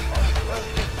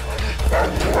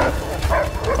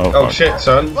 Oh shit,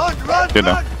 son. Run! You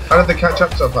know. How did they catch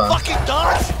up so fast? Fucking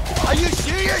dogs! Are you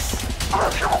serious?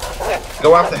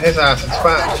 Go after his ass, it's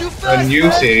fast. And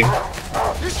you see.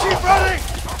 Just keep running!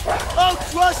 Oh,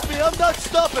 trust me, I'm not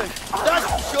stopping. That's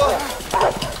for sure.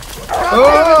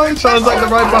 Oh, it sounds like they're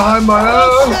right behind my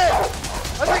Oh, ass. shit!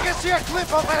 I think I see a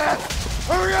cliff over there.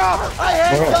 Hurry up! I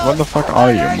hate Where the fuck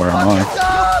are you and where am I?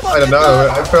 I don't know,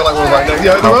 I feel like we're right next.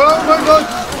 Yeah, oh my god!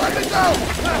 Let me go!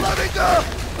 Let me go!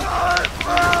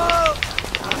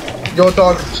 Your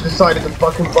dog decided to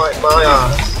fucking bite my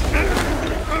ass.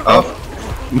 Oh.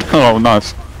 Oh,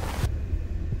 nice.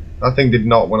 That thing did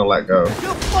not want to let go.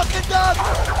 You fucking dog! I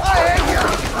hate you!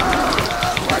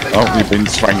 Oh, you've been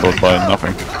strangled by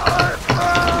nothing.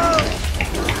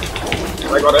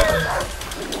 I got it.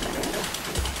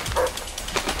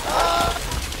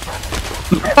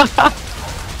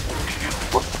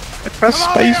 Press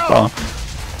spacebar.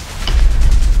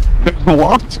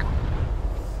 What?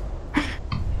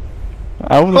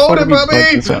 How the Hold fuck it, have we plugged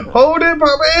this Pabby! in? Hold it,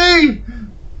 Pabby!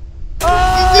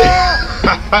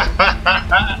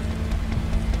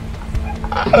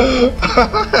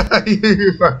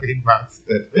 You fucking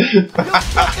bastard. You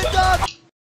fucking dog!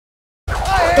 I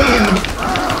hate you!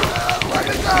 Let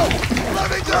me go! Let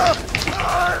me go!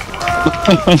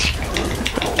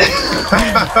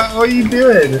 What are you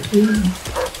doing?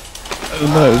 I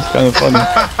don't know, it's kind of funny.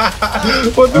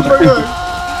 What the fuck?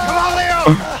 Come on, Leo!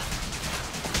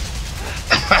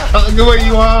 Look at where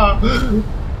you are!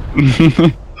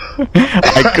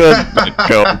 I could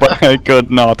go, but I could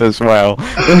not as well.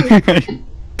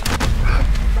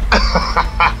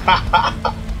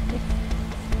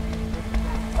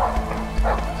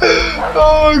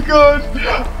 Oh my god!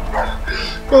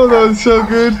 Oh, that was so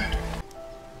good.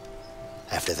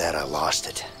 After that, I lost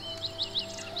it.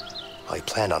 I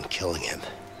planned on killing him.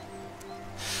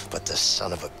 But the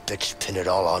son of a bitch pinned it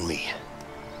all on me.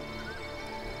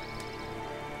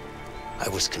 I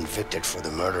was convicted for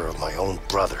the murder of my own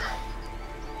brother.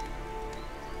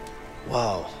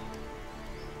 Wow.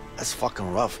 That's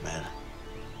fucking rough, man.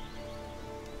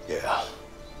 Yeah.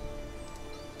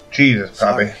 Jesus,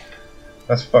 Pabby.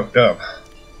 That's fucked up.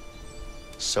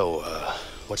 So,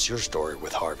 what's your story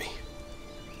with Harvey?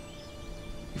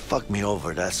 You fucked me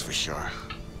over, that's for sure.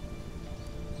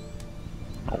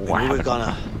 Oh, We were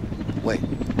gonna... Wait,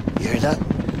 you hear that?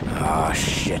 Ah,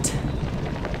 shit.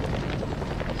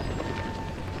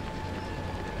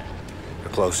 We're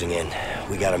closing in.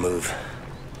 We gotta move.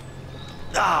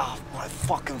 Ah, my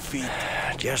fucking feet.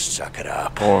 Just suck it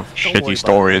up. Or shitty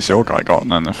story is your guy got,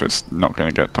 and then if it's not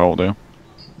going to get told, yeah.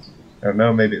 I don't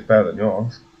know, maybe it's better than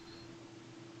yours.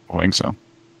 I think so.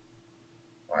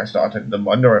 I started the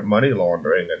money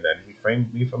laundering and then he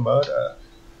framed me for murder.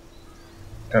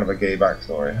 Kind of a gay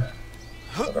backstory.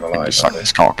 Not gonna lie. He sucked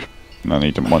his cock, and then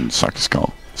he didn't want to suck his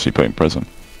cock, so he put in prison.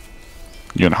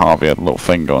 You and Harvey had a little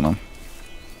thing going on.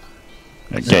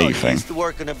 A gay You thing. used to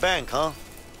work in a bank, huh?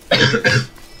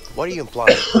 What are you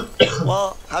implying?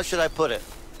 Well, how should I put it?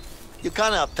 You're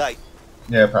kind of uptight.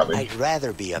 Yeah, probably. I'd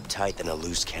rather be uptight than a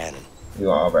loose cannon.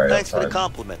 You are very Thanks uptight. for the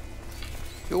compliment.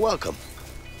 You're welcome.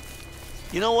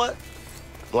 You know what?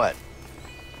 What?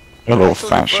 A little Actually,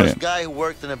 fat the first shit. guy who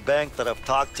worked in a bank that I've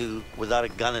talked to without a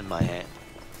gun in my hand.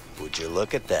 Would you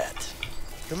look at that?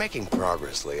 You're making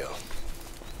progress, Leo.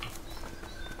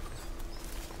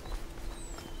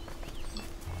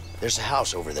 There's a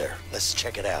house over there. Let's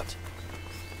check it out.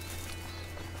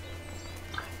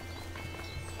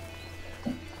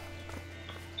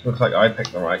 Looks like I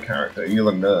picked the right character.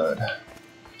 You're the nerd.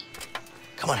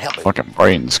 Come on, help me. Fucking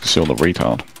brains, because you're the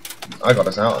retard. I got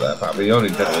us out of there, Pabby. You only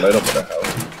did a little bit of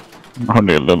help.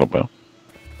 Only a little bit.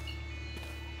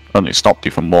 Only stopped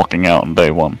you from walking out on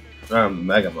day one.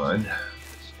 Megamind.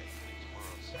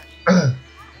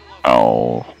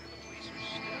 Oh.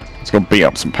 Let's go beat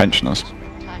up some pensioners.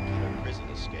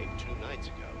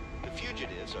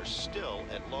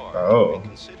 Oh.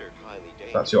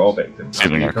 That's your victim.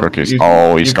 Stealing her cookies.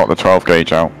 Oh, he's got the 12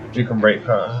 gauge out. You can rape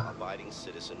her.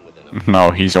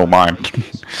 No, he's all mine.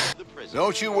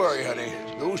 Don't you worry, honey.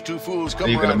 Those two fools come Are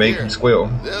you gonna around make here. him squeal?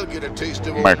 They'll get a taste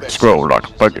of old Make Betsy. squirrel like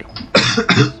a buggy.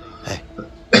 Hey,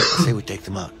 I say we take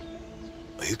them out.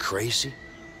 Are you crazy?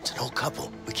 It's an old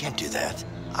couple. We can't do that.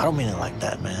 I don't mean it like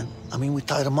that, man. I mean, we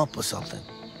tied them up or something.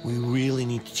 We really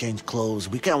need to change clothes.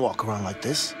 We can't walk around like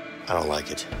this. I don't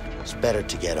like it. It's better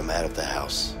to get them out of the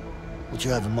house. What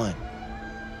you have in mind?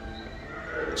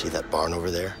 See that barn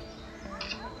over there?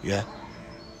 Yeah?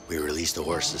 We release the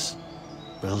horses.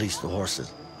 Release the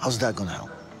horses. How's that gonna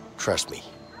help? Trust me.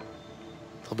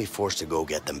 They'll be forced to go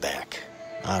get them back.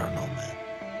 I don't know, man.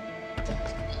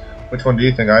 Which one do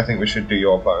you think? I think we should do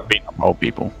your plan. Beat up old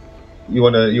people. You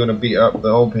wanna beat up the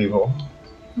old people?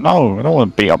 No, I don't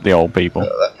want to beat up the old people.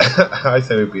 I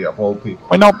say we beat up old people.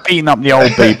 We're not beating up the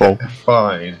old people.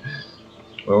 Fine.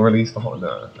 We'll release the whole.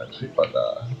 No, actually, but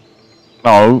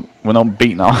No, we're not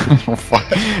beating up. Oh, fuck.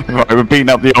 Right, we're beating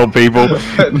up the old people.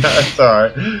 That's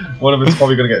alright. One of us is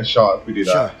probably gonna get shot if we do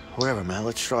that. Sure, whatever, man.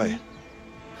 Let's try it.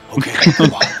 Okay,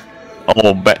 come on.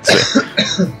 Oh, bets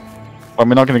it. Well,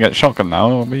 we're not going to get shotgun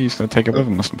now. Maybe he's going to take it with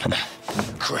him or something.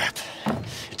 Crap.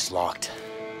 It's locked.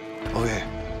 Oh, yeah.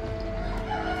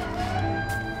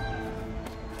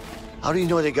 How do you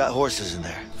know they got horses in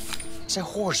there? It's a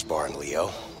horse barn, Leo.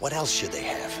 What else should they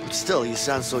have? But still, you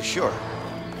sound so sure.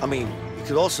 I mean, it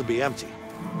could also be empty.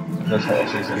 There's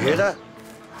horses in You hear that?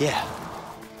 Yeah,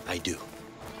 I do.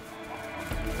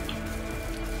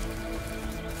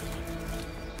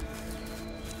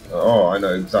 Oh, I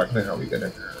know exactly how we get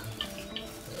it.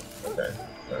 Okay.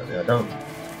 Yeah, don't.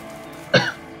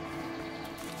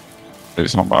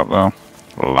 It's not bad though.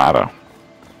 Ladder.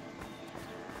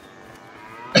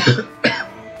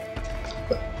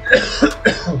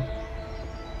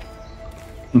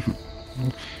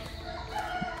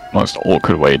 Most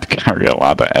awkward way to carry a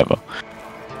ladder ever.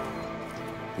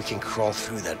 We can crawl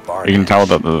through that barn. You can tell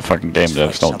that the fucking game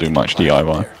devs don't do much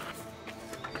DIY.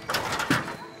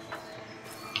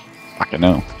 Fucking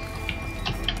hell.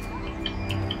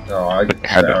 Oh, I get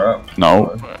Head Sarah up. up.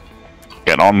 No.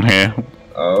 Get on here.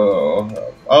 How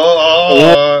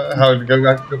to go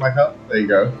back up? There you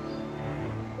go.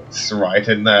 It's right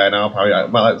in there now. Probably I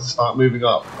might like to start moving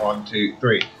up. 1, 2,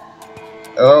 3.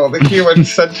 Oh, the human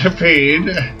centipede.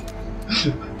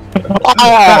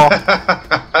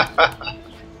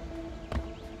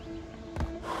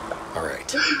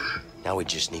 Alright. Now we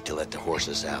just need to let the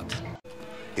horses out.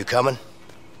 You coming?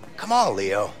 Come on,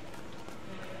 Leo.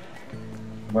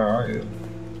 Where are you?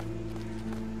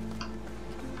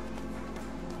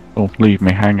 Don't leave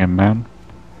me hanging, man.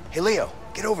 Hey, Leo,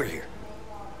 get over here.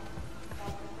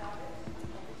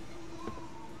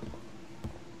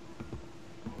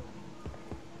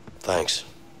 Thanks.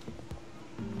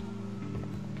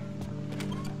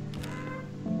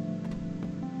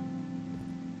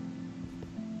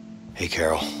 Hey,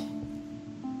 Carol.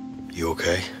 You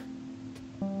okay?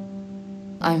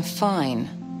 I'm fine.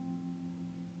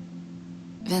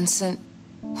 Vincent,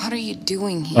 what are you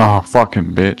doing here? Oh,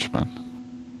 fucking bitch, man.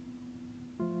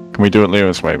 Can we do it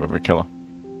Leo's way, where we kill her?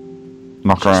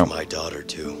 Knock her She's out. my daughter,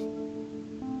 too.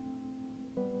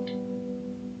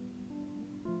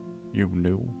 You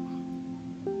knew.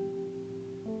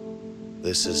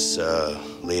 This is,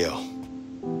 Leo.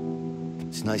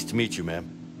 It's nice to meet you, man.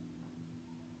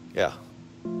 Yeah.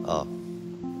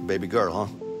 Baby girl,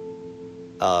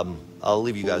 huh? I'll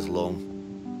leave you guys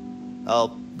alone. I'll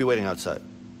be waiting outside.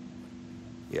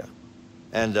 Yeah.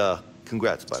 And,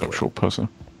 congrats, by the way. Sexual pussy.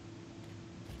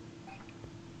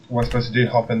 What am I supposed to do?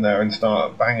 Hop in there and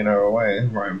start banging her away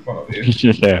right in front of you?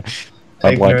 Yeah.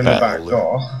 I'd Take like her in the that. back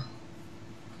door.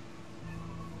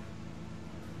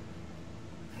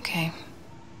 Okay.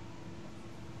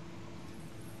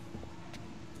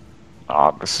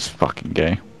 Ah, this is fucking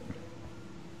gay.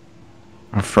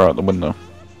 I'll throw out the window.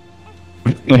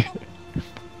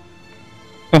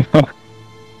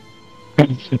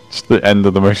 It's the end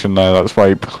of the mission now, that's why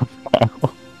you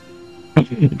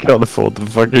can't afford the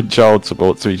fucking child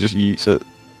support, so he just eats it.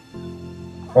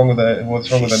 What's wrong with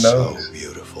the nose? So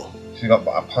beautiful. She's got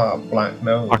a part of black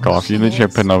nose. Fuck off, you literally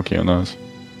have Pinocchio nose.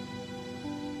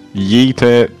 Yeet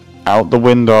it out the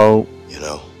window. You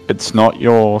know, it's not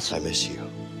yours. I miss you.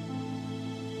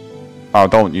 Oh,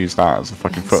 don't use that as a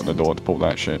fucking foot in the door to pull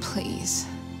that shit. Please.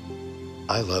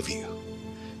 I love you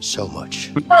so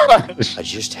much. I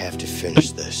just have to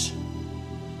finish this.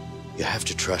 You have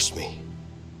to trust me.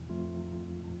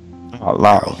 I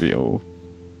love you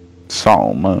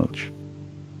so much.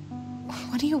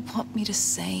 What do you want me to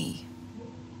say?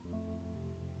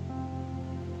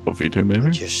 Love you too, maybe?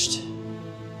 I just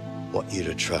want you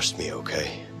to trust me,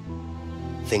 okay?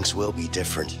 Things will be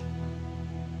different.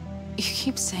 You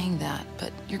keep saying that,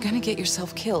 but you're gonna get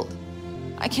yourself killed.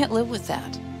 I can't live with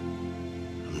that.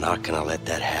 I'm not gonna let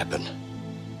that happen.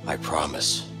 I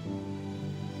promise.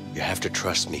 You have to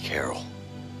trust me, Carol.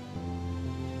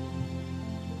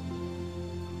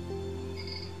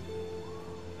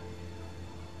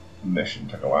 Mission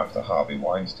to go after Harvey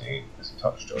Weinstein has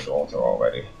touched your daughter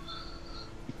already.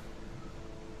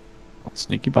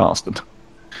 Sneaky bastard.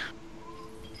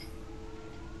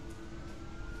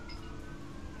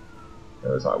 It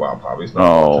was like, wow, Pabby's not.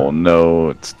 Oh no,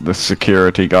 it's the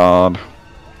security guard.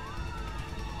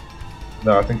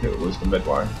 No, I think it was the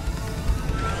midwife.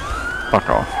 Fuck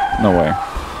off. No way.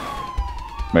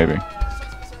 Maybe.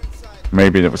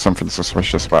 Maybe there was something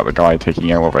suspicious about the guy taking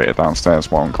the elevator downstairs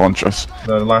while unconscious.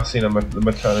 The last scene of the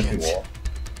maternity ward.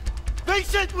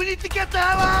 Vincent, we need to get the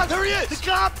hell out! There he is! The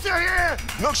cops are here!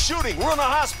 No shooting, we're in the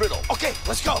hospital. Okay,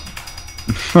 let's go.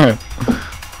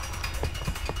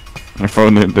 If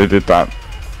only they did that.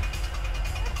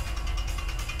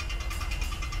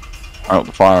 Out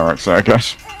the fire exit, I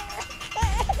guess.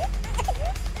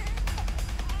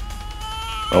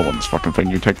 I want this fucking thing,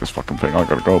 you take this fucking thing, I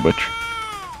gotta go, bitch.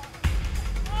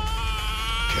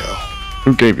 Carol.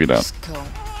 Who gave you that? Just go.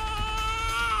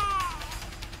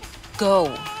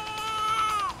 Go.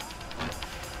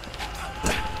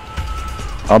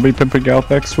 I'll be pimping out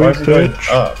next week, bitch.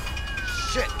 Up?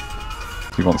 Shit.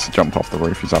 He wants to jump off the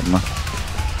roof, he's having that.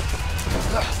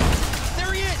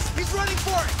 There he is! He's running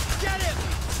for it! Get him!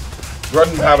 Run,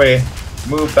 Pabby.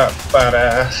 Move that fat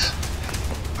ass.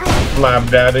 Flab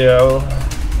daddy-o.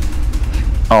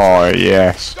 Oh,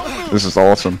 yes. This is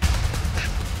awesome.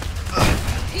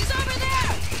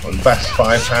 One of the best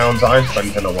 £5 I've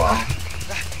spent in a while.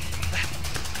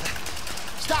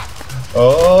 Stop!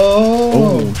 Oh!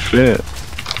 Oh, shit.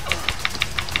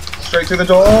 Straight through the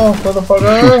door,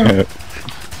 motherfucker!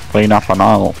 Clean up on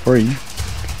aisle 3.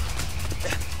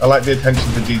 I like the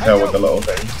attention to detail with the little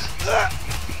things.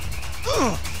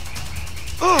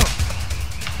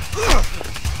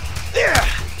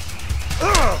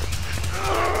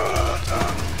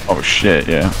 Oh shit,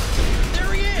 yeah.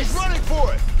 There he is! He's running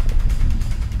for it!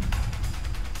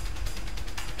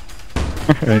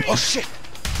 Oh shit!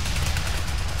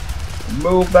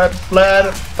 Move that flat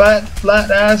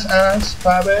ass,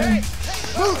 Pabby. Hey,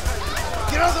 move!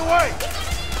 Get out of the way!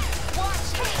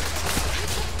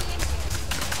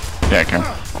 Yeah, I can.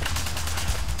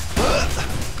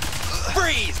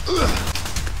 Freeze!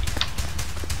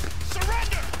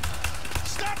 Surrender!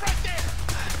 Stop right there!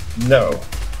 No.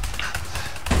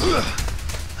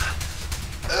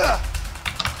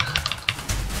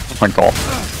 Oh my god.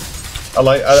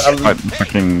 I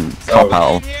fucking cop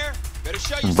out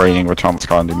of raining with Chance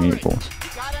Guy and meatballs.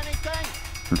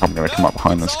 I'm probably gonna come up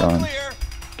behind this guy and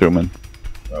do him in.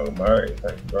 Oh, Mary,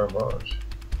 thank you very much.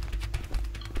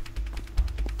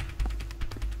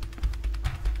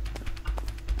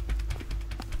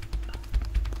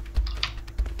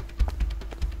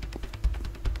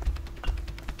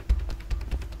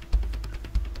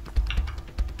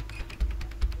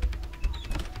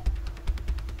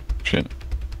 Shit.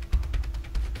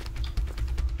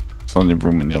 It's only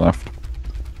room in your left.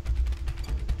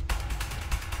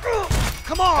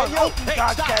 Come on! Hey, open,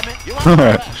 goddammit! You want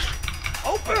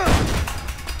open!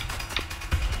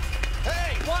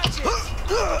 Hey, watch it!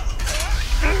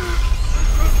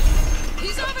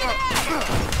 He's over there!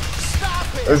 Stop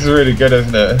it! This is really good,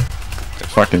 isn't it? It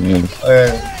fucking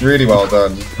is. Really well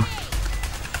done.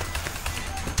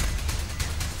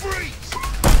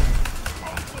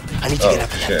 I need to get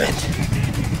up in that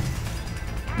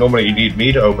vent. Normally you need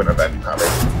me to open a vent, Pabby.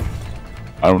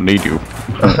 I don't need you.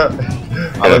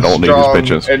 I'm I don't need these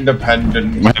bitches.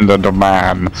 Independent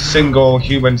man. Single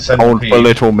human Don't centipede.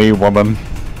 belittle me, woman.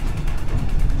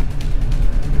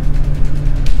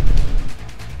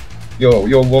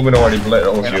 Your woman already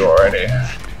belittles you already.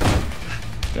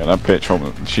 Yeah, that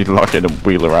bitch, she'd lock it and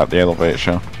wheel her out the elevator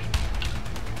shaft.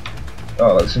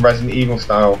 Oh, that's some Resident Evil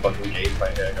style fucking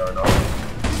gameplay here going on.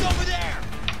 He's over there!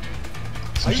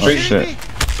 Some Are you street kidding shit. me?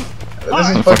 This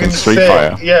is Some fucking Street sick.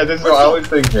 Fighter. Yeah, this is what I was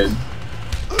thinking.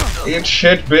 Eat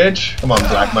shit, bitch. Come on,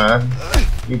 black man.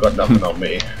 You got nothing on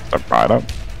me. Step right up.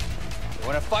 You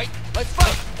wanna fight? Let's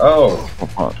fight! Oh.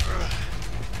 What?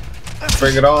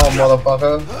 Bring it on,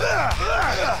 motherfucker.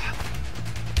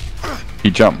 He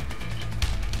jumped.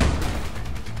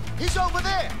 He's over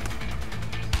there!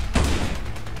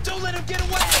 Don't let him get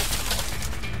away!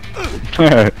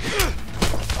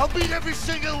 I'll beat every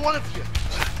single one of you!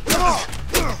 Come on!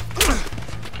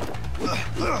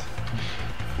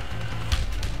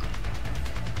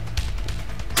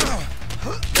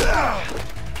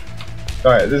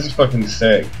 Alright, this is fucking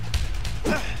sick.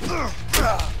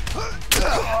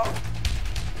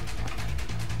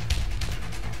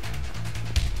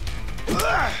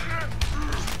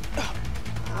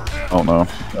 Oh no,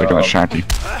 they're gonna shack you.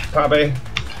 Pabby.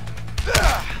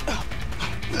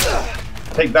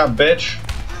 Take that, bitch.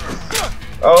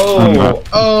 Oh,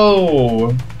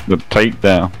 oh. The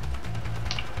takedown.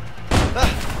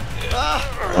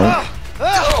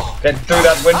 Oh. Get through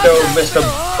that window, Mr.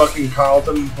 fucking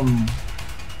Carlton from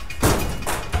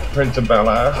Prince of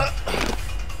Bel-Air.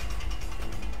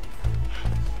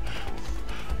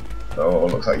 Oh,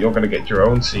 looks like you're gonna get your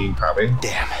own scene, Pabby.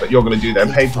 Damn. But you're gonna do their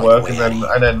paperwork and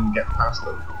then get past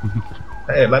them.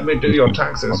 Hey, let me do your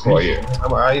taxes for you.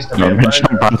 I used to be No, a me jump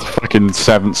banker. out the fucking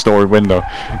 7th-story window.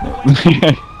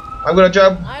 I'm gonna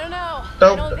jump. I don't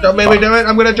know. Don't make me do it.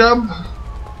 I'm gonna jump.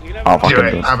 I'll Do fucking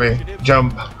it, do it. Abby.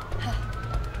 Jump.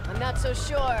 I'm not so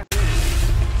sure.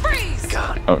 Freeze!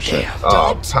 God. Oh shit.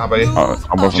 Oh, Pabby. Oh,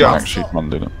 I wasn't Jump. actually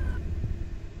funding it.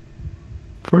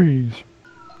 Freeze.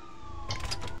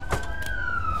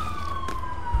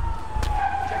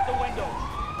 Check the window.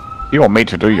 You want me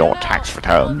to do your I tax don't think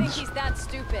returns? he's that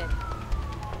stupid.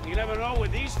 You never know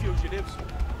with these fugitives.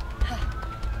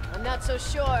 I'm not so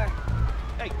sure.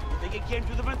 Hey, you think it came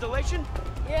through the ventilation?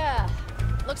 Yeah,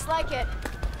 looks like it.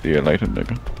 See you later,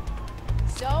 nigga.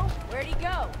 So, where'd he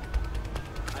go?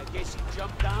 I guess he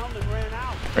jumped down and ran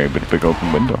out. Maybe the big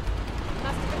open window.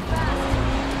 Must have been fast.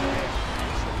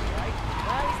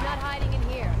 Well, he's not hiding in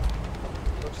here.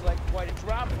 Looks like quite a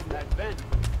drop from that vent.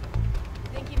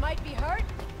 Think he might be hurt?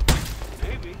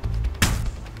 Maybe.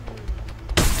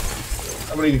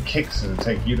 How many kicks does it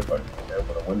take you to fucking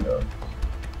open a window?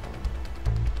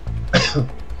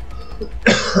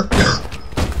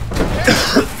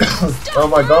 Oh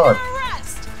my god.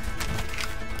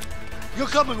 You're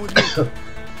coming with me.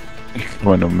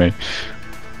 One of me.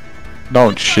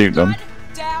 Don't shoot them.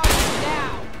 Down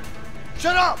now.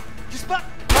 Shut up! Just back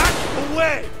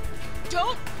away!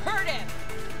 Don't hurt him.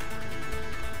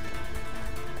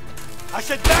 I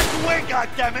said back away,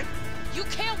 goddammit! You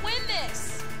can't win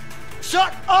this.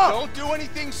 Shut up! Don't do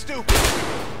anything stupid.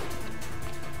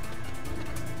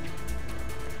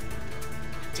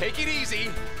 Take it easy.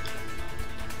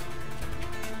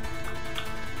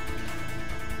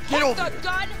 Get Put over the here.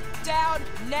 gun down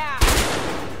now.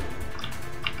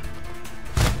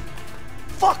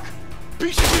 Fuck!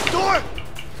 Piece of shit door!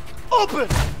 Open!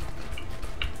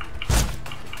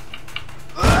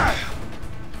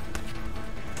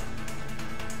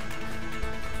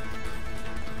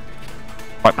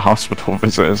 Like the hospital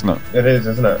visit, isn't it? It is,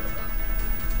 isn't it?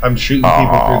 I'm shooting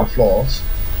people through the floors.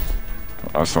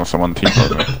 I saw someone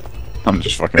T-pose me. I'm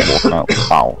just fucking walking out with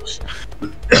bowels.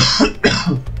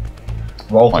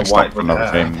 Walter Might White stop for with another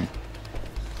hair. thing.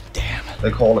 They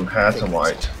call him Hatter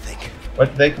White. Where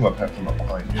did they come up from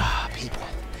behind you? People.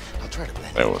 I'll try to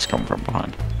blend They always come from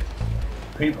behind.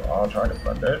 People are trying to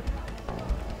blend it.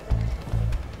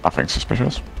 Nothing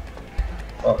suspicious.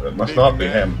 Oh, it must not be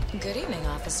him. Good evening,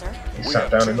 officer. He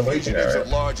sat down in the waiting area.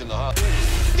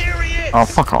 There he is! Oh,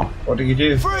 fuck off. What did you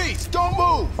do? Freeze! Don't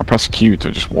move! I pressed Q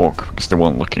to just walk because they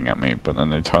weren't looking at me, but then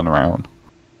they turn around.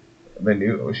 They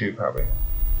knew it was you, Pabby.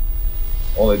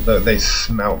 Or they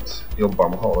smelt your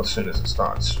bum hole as soon as it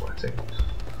started sweating.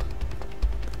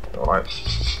 Alright.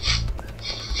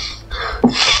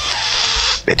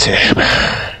 It's him.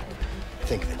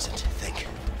 Think, Vincent, think.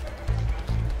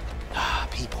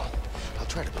 People. I'll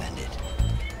try to blend it.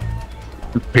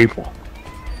 People.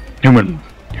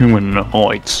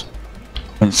 Humanoids.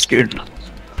 And skin.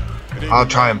 I'll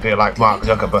try and feel like Mark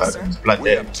Zuckerberg and blend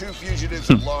it.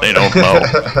 They don't know.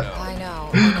 I know.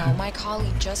 My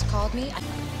colleague just called me.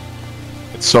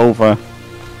 It's over.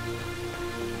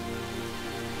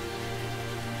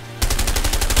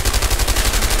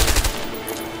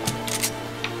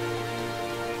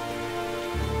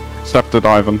 Accepted,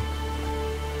 Ivan.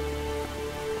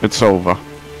 It's over.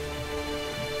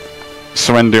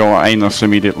 Surrender your anus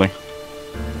immediately.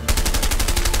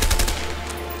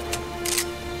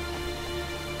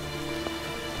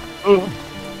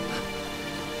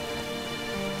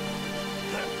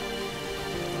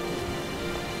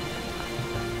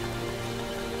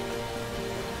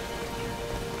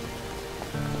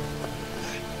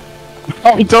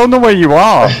 I don't know where you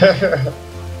are.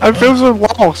 I feel so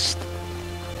lost.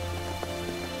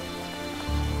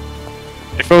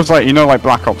 It feels like, you know, like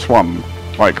Black Ops 1,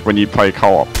 like when you play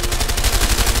co-op.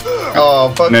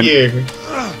 Oh, fuck you.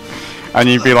 And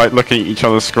you'd be like looking at each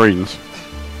other's screens.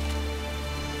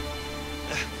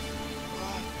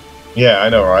 Yeah, I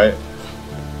know, right?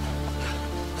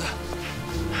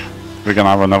 We're gonna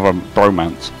have another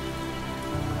bromance.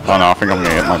 Oh no, I think I'm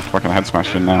gonna get my fucking head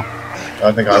smashed in now.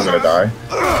 I think I'm gonna die.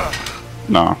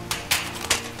 No.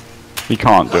 You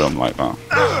can't do them like that.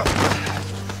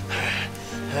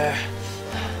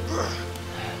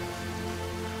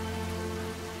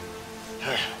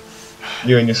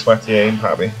 You and your sweaty aim,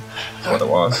 Pabby. That's what it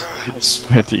was.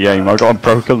 Sweaty aim, I got a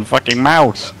broken fucking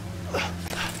mouse!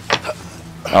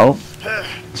 Oh.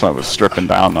 So I was stripping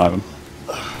down, Ivan.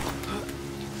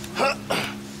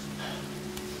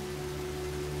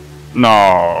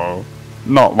 No.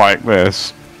 Not like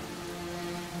this.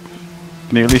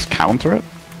 Can you at least counter it?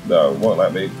 No, won't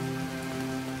let me.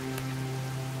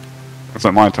 Is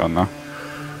it my turn now?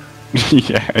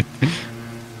 Yeah.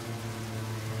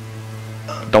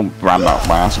 Don't ram that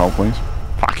my asshole, please.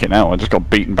 Fucking hell, I just got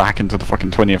beaten back into the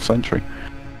fucking 20th century.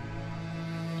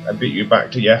 I beat you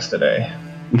back to yesterday.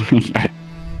 Yeah.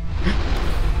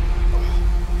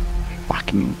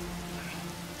 Fucking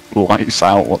lights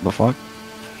out, what the fuck?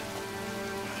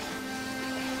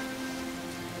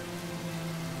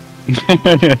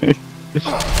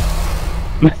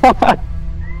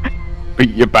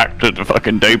 Beat you back to the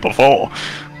fucking day before.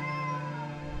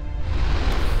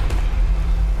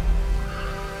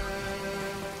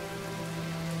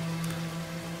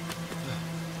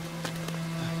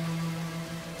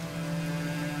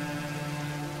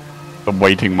 I'm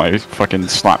waiting my fucking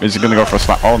slap. Is he gonna go for a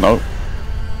slap? Oh no.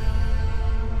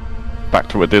 Back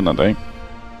to a dinner date.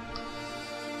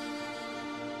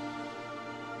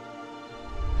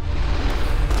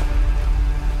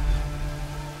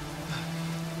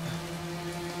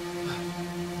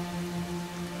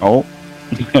 Oh.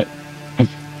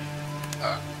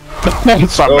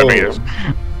 Slap my penis.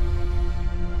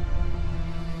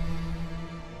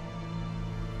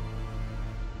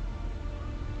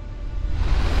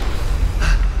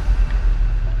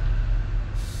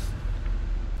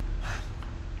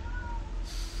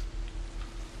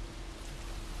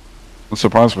 I'm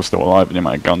surprised we're still alive in the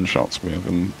amount of gunshots we have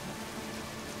in...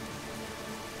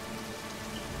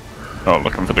 Oh,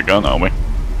 looking for the gun, are we?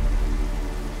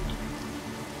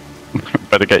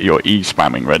 Better get your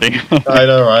E-spamming ready. I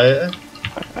know, right?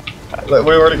 Look,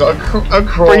 we already got a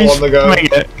crawl on the go.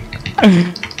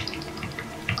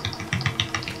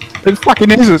 It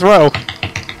fucking is as well.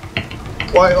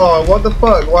 Why? Oh, what the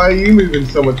fuck? Why are you moving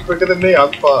so much quicker than me?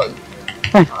 I'm fucked.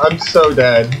 I'm so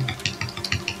dead.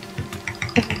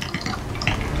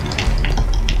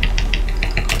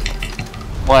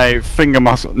 Wait, finger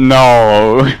muscle.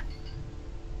 No.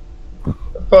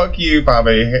 Fuck you,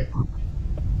 Pabby.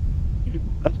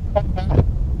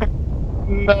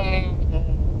 No.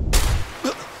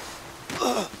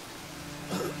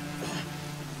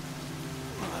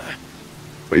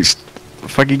 He's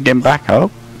fucking getting back up.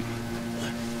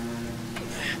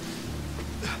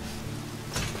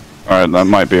 Alright, that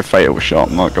might be a fatal shot,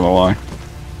 I'm not gonna lie.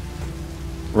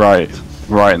 Right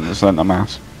in the centre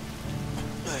mass.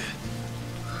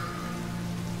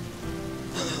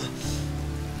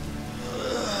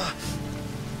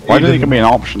 Why did it give me an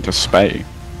option to spay?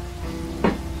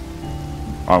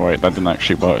 Oh wait, that didn't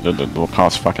actually work, did it? The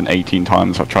past fucking 18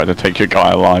 times I've tried to take your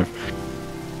guy alive.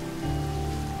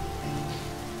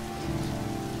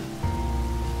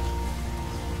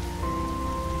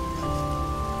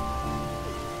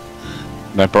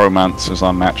 Their bromance is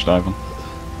unmatched, Ivan.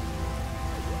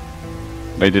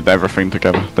 They did everything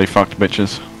together. They fucked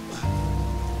bitches.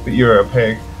 But you're a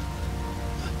pig.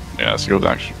 Yeah, that's a good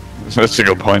action. That's a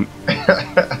good point. I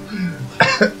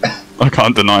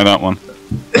can't deny that one.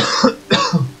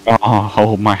 Oh,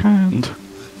 hold my hand.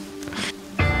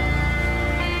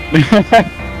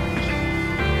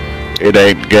 It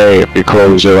ain't gay if you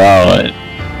close your eyes.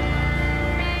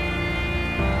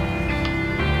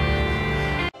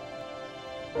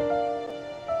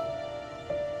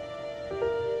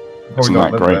 Probably Isn't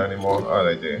not that live great? there anymore. Oh,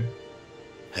 they do.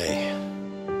 Hey.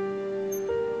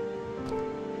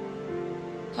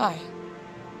 Hi.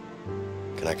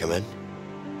 Can I come in?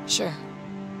 Sure.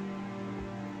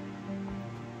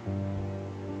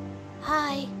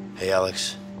 Hi. Hey,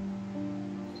 Alex.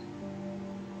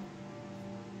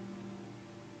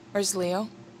 Where's Leo?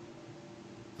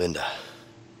 Linda,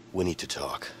 we need to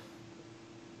talk.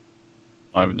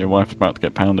 Your wife's about to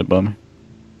get pounded by me.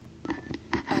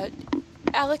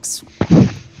 Alex,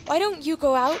 why don't you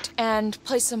go out and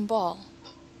play some ball?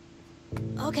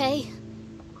 Okay.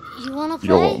 You wanna play?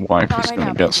 Your wife Not is right gonna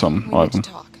now, get baby. some, We need Ivan. to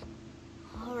talk.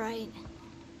 All right.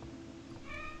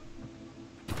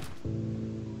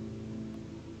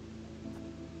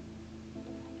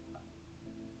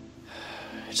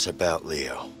 It's about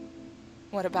Leo.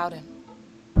 What about him?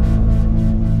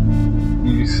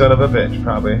 You son of a bitch,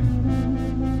 Pabby.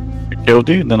 I killed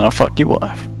you, then I'll fuck your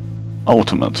wife.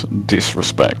 Ultimate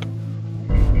disrespect.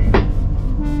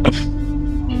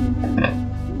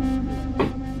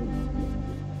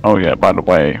 Oh yeah, by the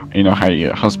way, you know how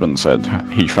your husband said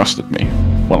he trusted me?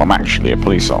 Well, I'm actually a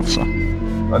police officer.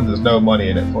 And there's no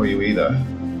money in it for you either.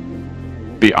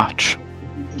 Biatch.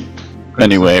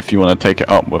 Anyway, if you want to take it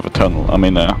up with what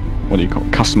do you call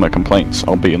it? Customer complaints,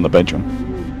 I'll be in the bedroom.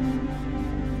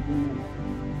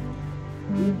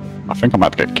 I think I'm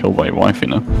about to get killed by your wife, you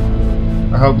know?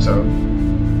 I hope so.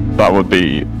 That would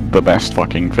be the best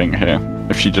fucking thing here.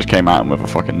 If she just came at him with a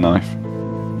fucking knife.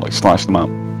 Like, sliced them up.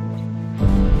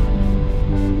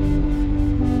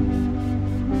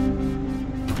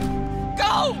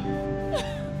 Go!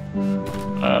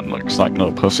 Looks like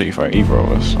no pussy for either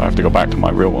of us. I have to go back to my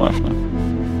real life now.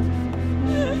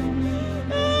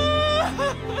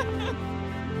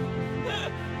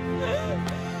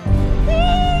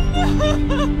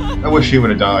 I wish he would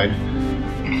have died.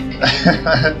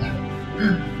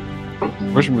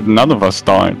 Wish none of us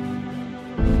died.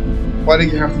 Why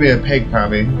did you have to be a pig,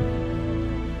 Pabby?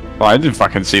 Well, I didn't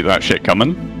fucking see that shit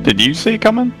coming. Did you see it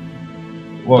coming?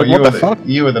 Well, like,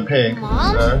 you were the pig.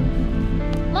 Mom? So.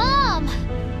 Mom!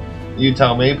 You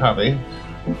tell me, Pabby.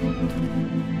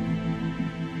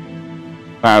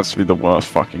 That has to be the worst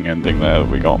fucking ending there that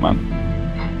we got, man.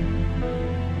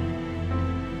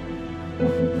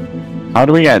 How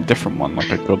do we get a different one, like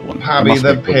a good one? Pabby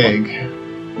the Pig.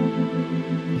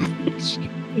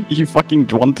 You fucking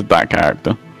wanted that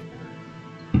character.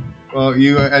 Well,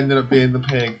 you ended up being the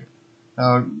pig.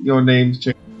 Your name's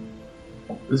changed.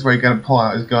 This is where you're gonna pull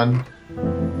out his gun.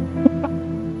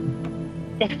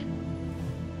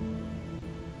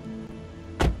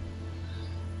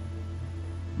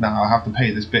 Now I'll have to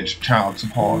pay this bitch child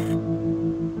support.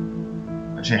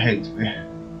 And she hates me.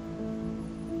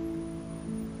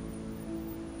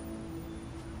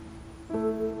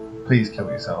 Please kill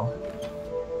yourself.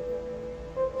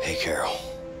 Hey, Carol.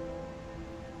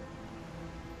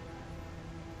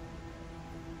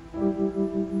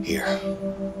 Here.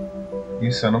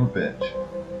 You son of a bitch.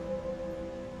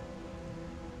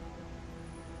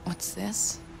 What's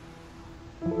this?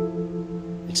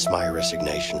 It's my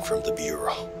resignation from the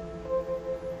Bureau.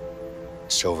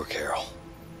 It's over, Carol.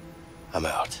 I'm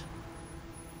out.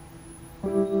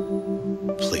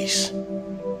 Please.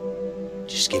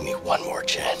 Just give me one more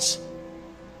chance.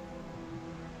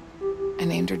 I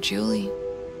named her Julie.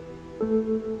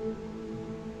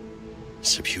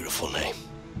 It's a beautiful name.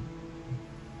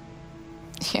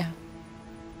 Yeah.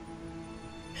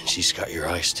 And she's got your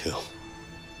eyes, too.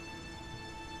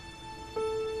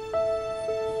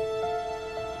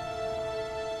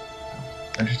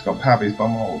 And she's got Pabby's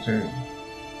bumhole, too.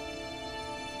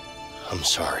 I'm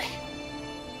sorry.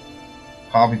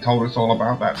 Harvey told us all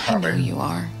about that, I know Pabby. you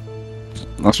are.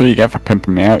 That's what you get for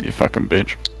pimping me out, you fucking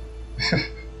bitch.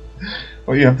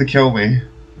 Well, you have to kill me.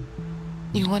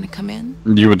 You want to come in?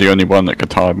 You were the only one that could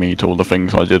tie me to all the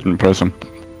things I did in prison.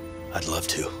 I'd love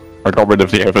to. I got rid of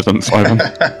the evidence, Ivan.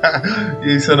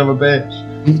 You son of a bitch.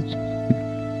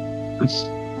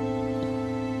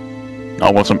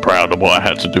 I wasn't proud of what I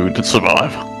had to do to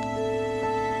survive.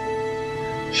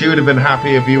 She would have been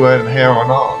happy if you weren't here or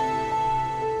not.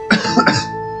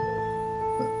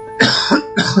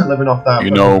 Living off that.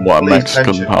 You know what a police Mexican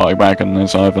pension. party wagon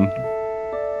is, Ivan?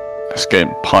 It's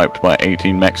getting piped by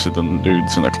 18 Mexican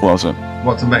dudes in a closet.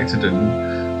 What's a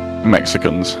Mexican?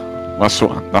 Mexicans. That's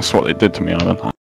what they did to me, Ivan.